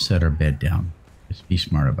 let's set our bed down. Let's be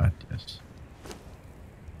smart about this.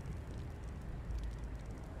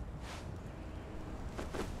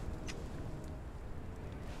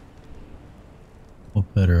 We'll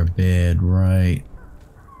put our bed right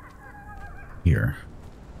here.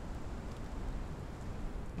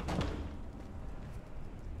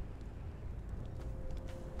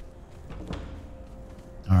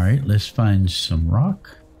 All right, let's find some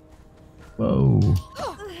rock. Whoa.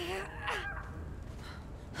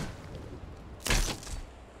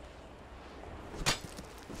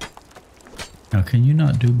 Now, can you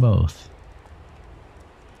not do both?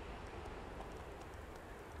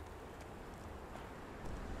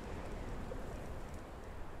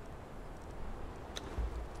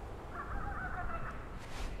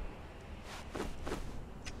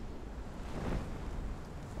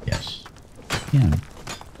 Yes. Can.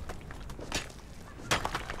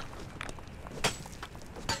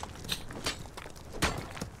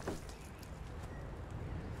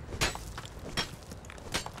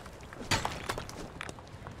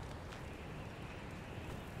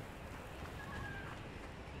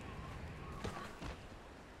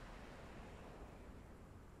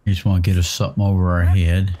 You just want to get us something over our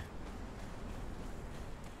head.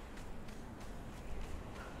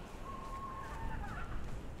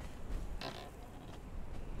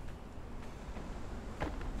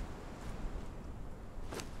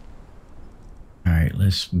 All right,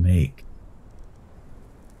 let's make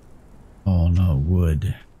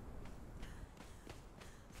wood.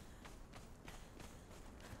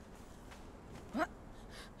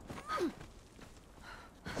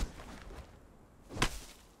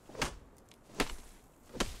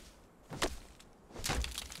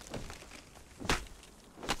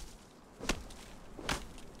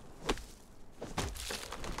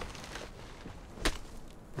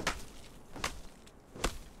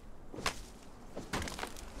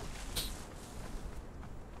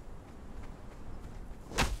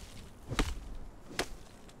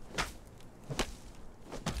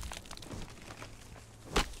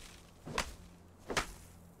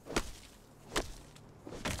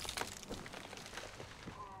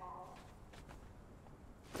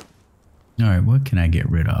 All right, what can I get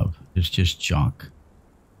rid of? It's just junk.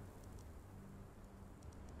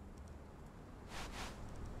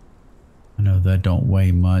 I know that don't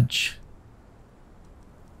weigh much.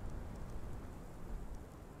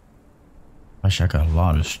 Gosh, I got a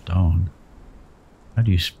lot of stone. How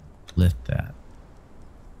do you split that?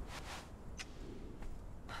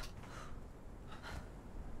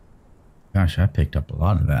 Gosh, I picked up a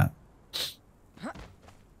lot of that.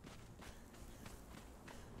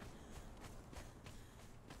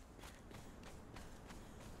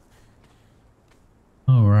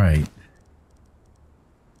 All right.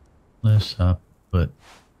 Let's put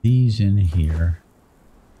these in here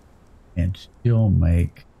and still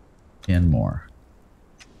make 10 more.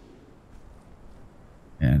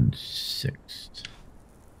 And 6.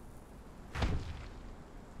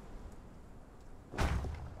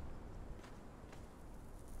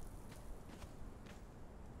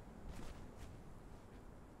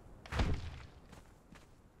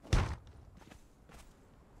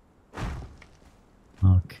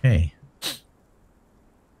 Okay.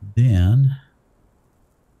 Then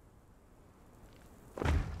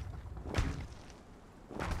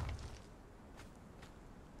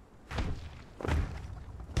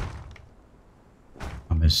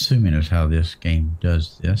I'm assuming is how this game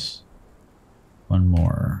does this. One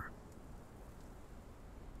more.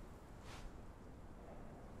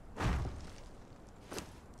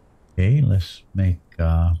 Okay, let's make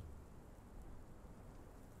 1,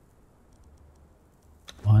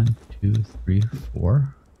 2, 3,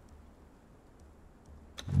 4.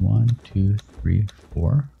 1, 2, 3,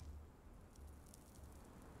 4.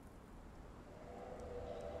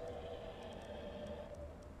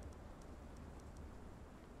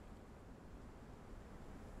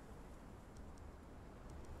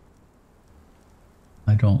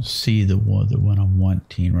 I don't see the one I'm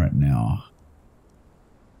wanting right now.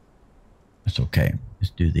 That's okay.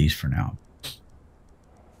 Let's do these for now.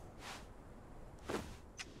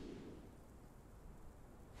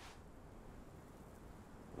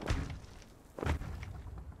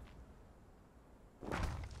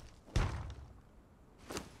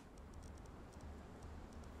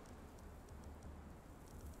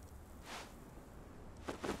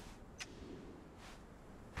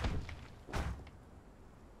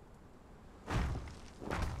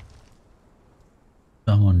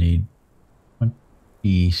 I'm gonna need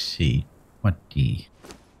 20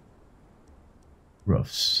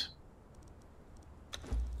 roofs.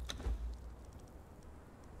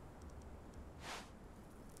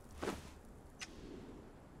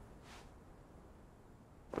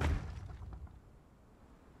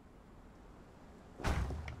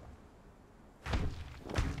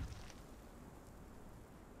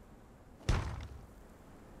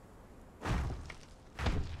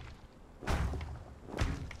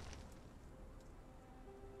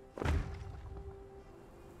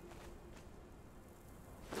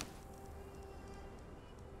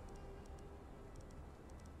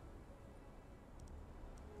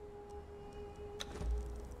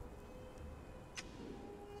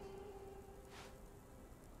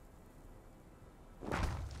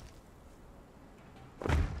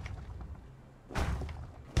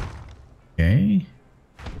 Okay.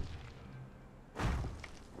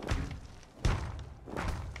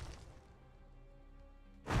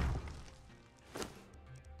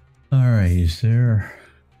 All right, is there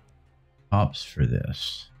tops for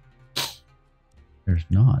this? There's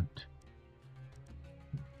not.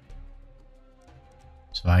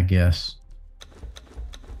 So I guess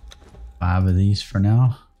 5 of these for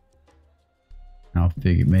now. I'll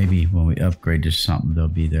figure maybe when we upgrade to something, they'll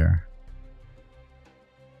be there.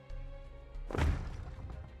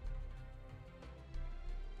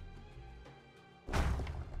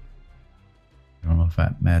 I don't know if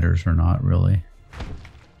that matters or not, really.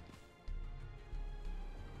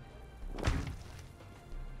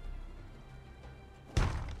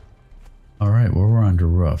 All right, well, we're under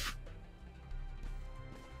roof.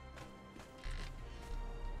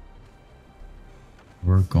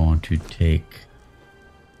 we're going to take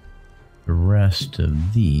the rest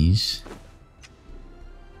of these.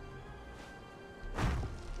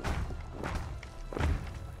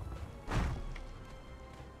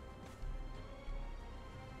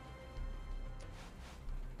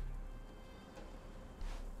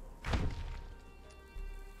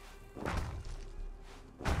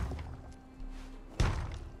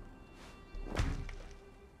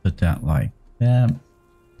 Put that like that.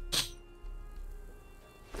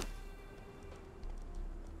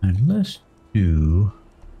 And let's do,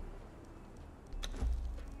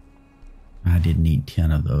 I didn't need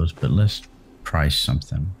 10 of those, but let's try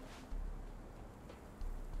something.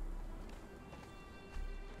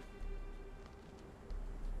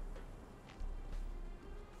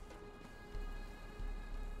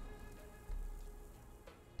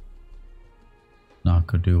 Not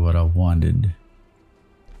gonna do what I wanted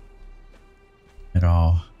at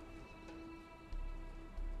all.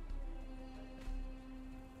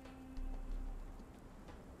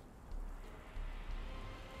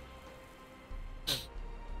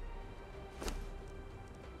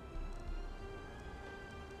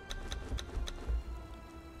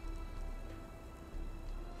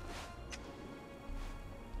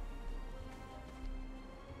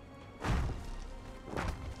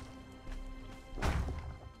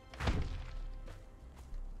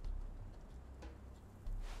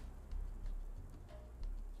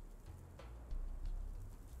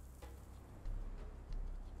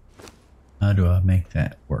 How do I make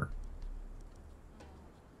that work?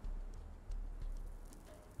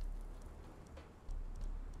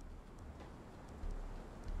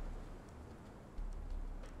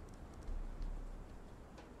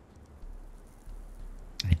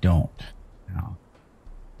 I don't now.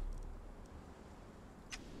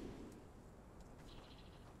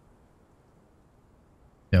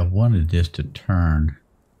 I wanted this to turn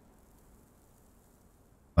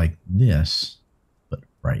like this, but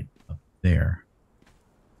right up there.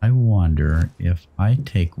 I wonder if I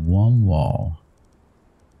take one wall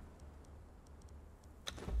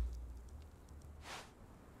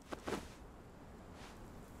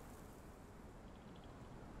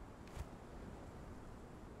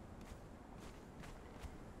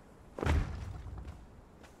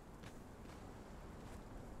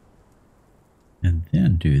and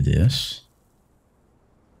then do this.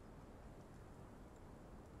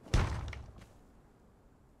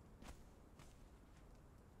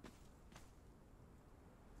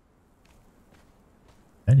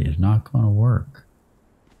 That is not going to work.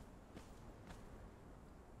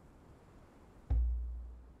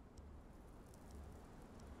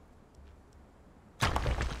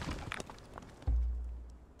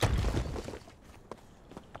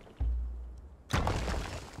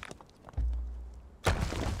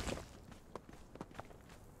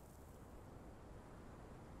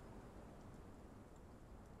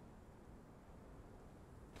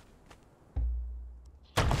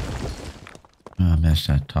 I messed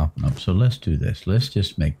that top one up. So let's do this. Let's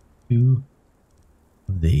just make 2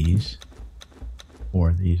 of these, 4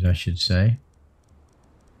 of these, I should say.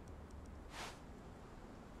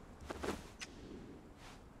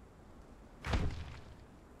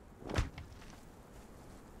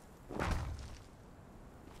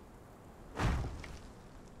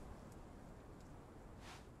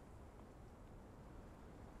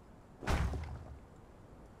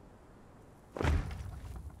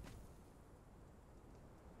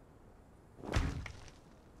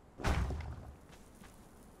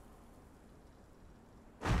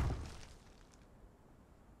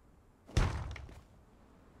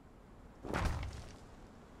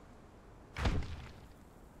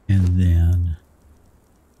 And then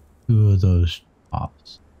 2 of those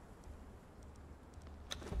tops.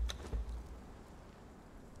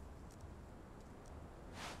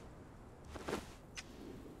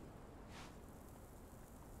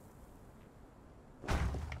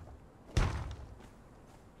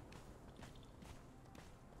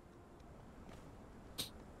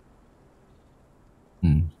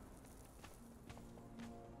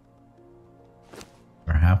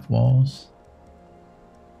 Or half walls.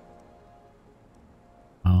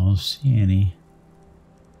 I don't see any.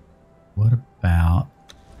 What about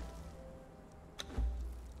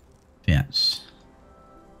fence?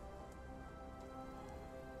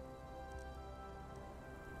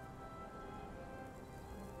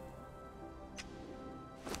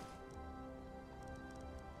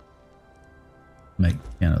 Make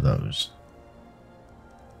 10 of those.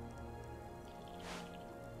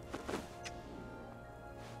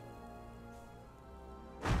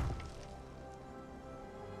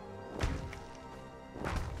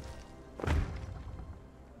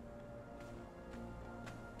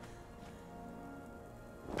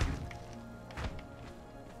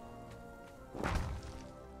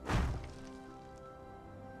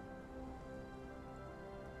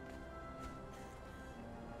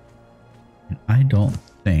 I don't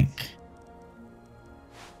think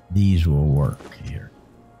these will work here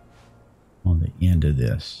on the end of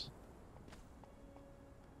this.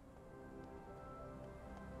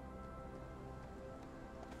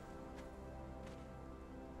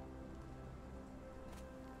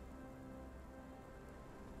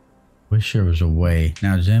 Wish there was a way.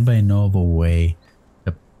 Now, does anybody know of a way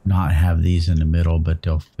to not have these in the middle, but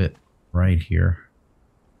they'll fit right here?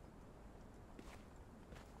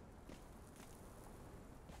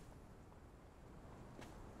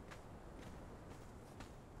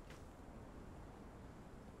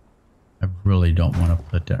 I really don't want to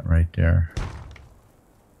put that right there.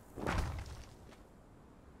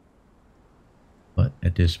 But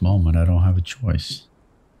at this moment, I don't have a choice.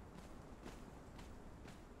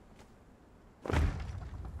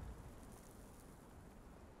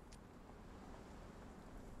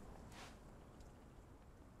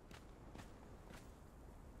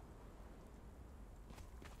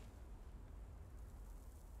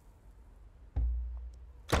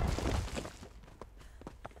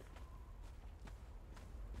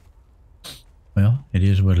 Well, it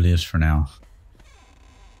is what it is for now.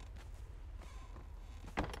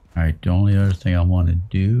 Alright, the only other thing I want to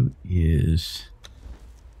do is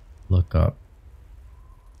look up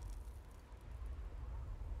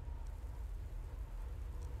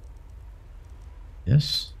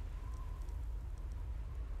this.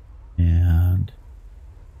 And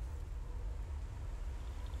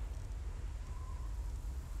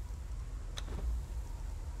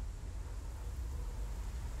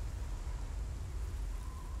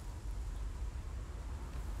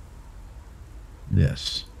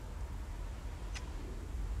this.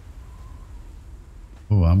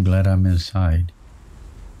 Oh, I'm glad I'm inside.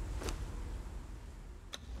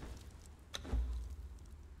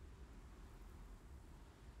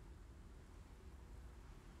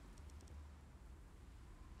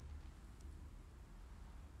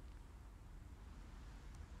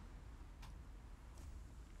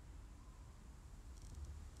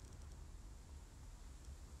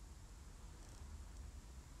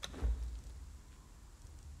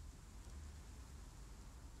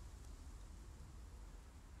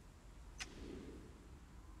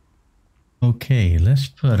 Okay, let's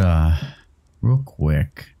put real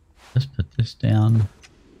quick. Let's put this down.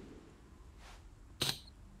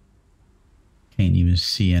 Can't even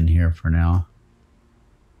see in here for now.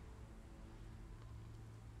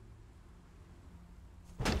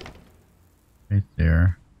 Right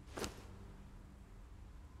there.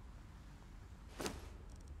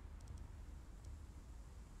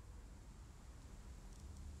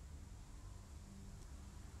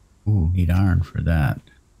 Ooh, need iron for that.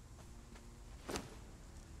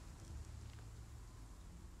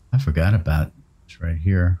 I forgot about this right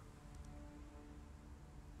here.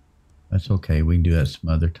 That's okay. We can do that some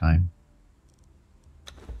other time.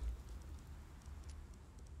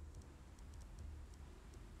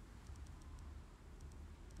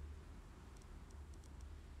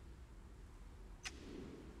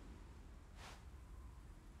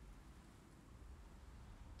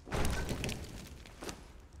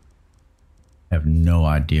 I have no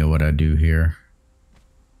idea what I do here.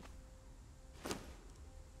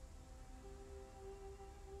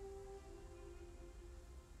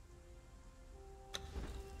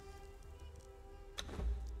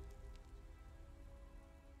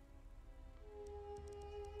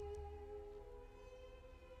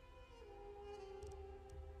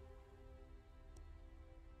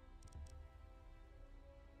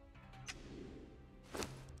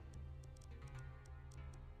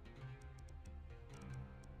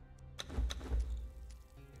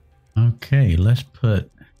 Okay, let's put,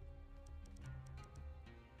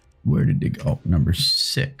 where did it go? Number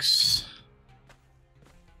 6.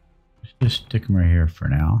 Let's just stick them right here for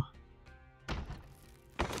now.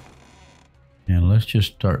 And let's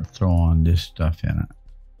just start throwing this stuff in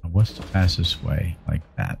it. What's the fastest way? Like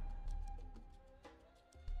that.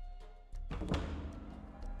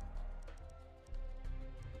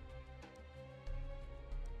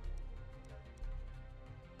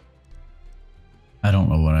 I don't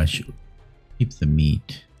know what I should keep the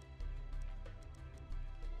meat.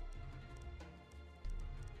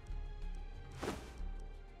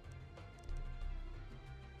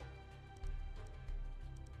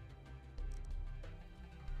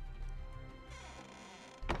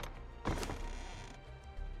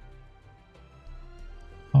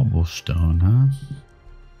 Cobblestone, huh?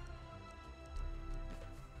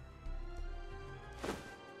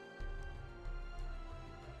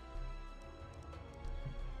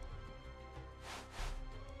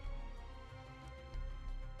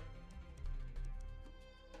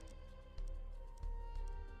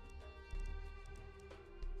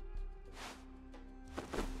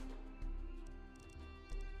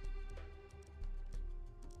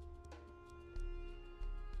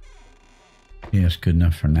 Yeah, it's good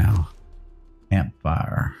enough for now.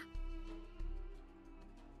 Campfire.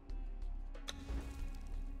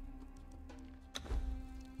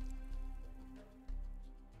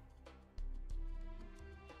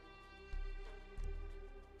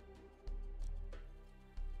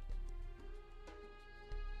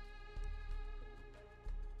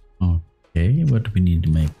 Okay, what do we need to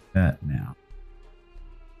make that now?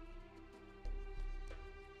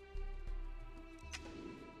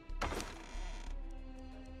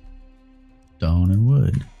 Stone and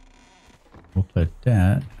wood. We'll put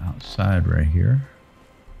that outside right here.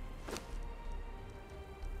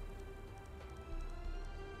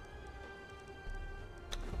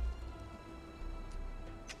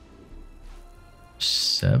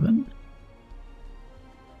 Seven.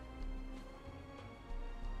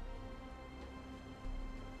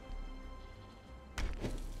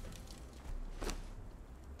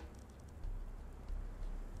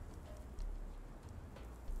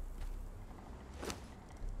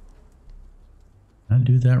 Did I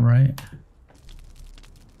do that right?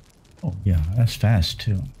 Oh yeah, that's fast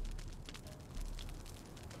too.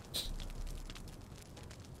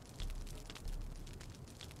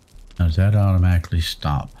 Now, does that automatically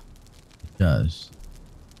stop? It does.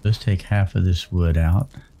 Let's take half of this wood out.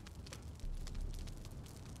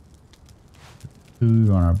 Food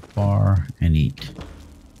on our bar and eat.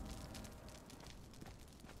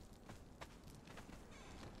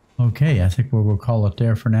 Okay, I think we'll call it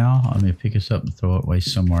there for now. I'm going to pick this up and throw it away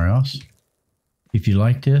somewhere else. If you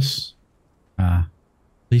like this,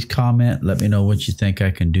 please comment. Let me know what you think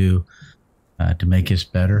I can do to make this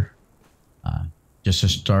better. Just a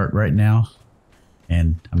start right now.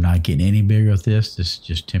 And I'm not getting any bigger with this. This is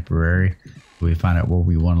just temporary. We find out where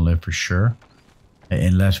we want to live for sure.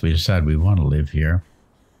 Unless we decide we want to live here.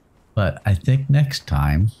 But I think next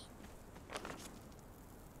time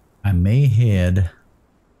I may head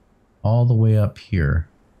all the way up here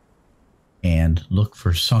and look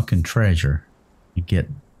for sunken treasure and get,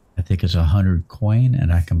 I think it's 100 coin,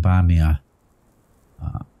 and I can buy me a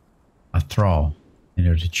thrall, and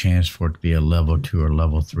there's a chance for it to be a level 2 or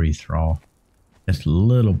level 3 thrall. It's a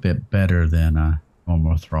little bit better than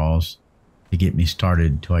normal thralls to get me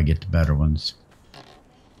started until I get the better ones.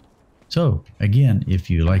 So again, if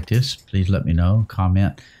you like this, please let me know,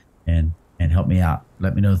 comment, and help me out.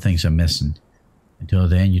 Let me know the things I'm missing. Until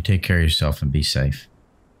then, you take care of yourself and be safe.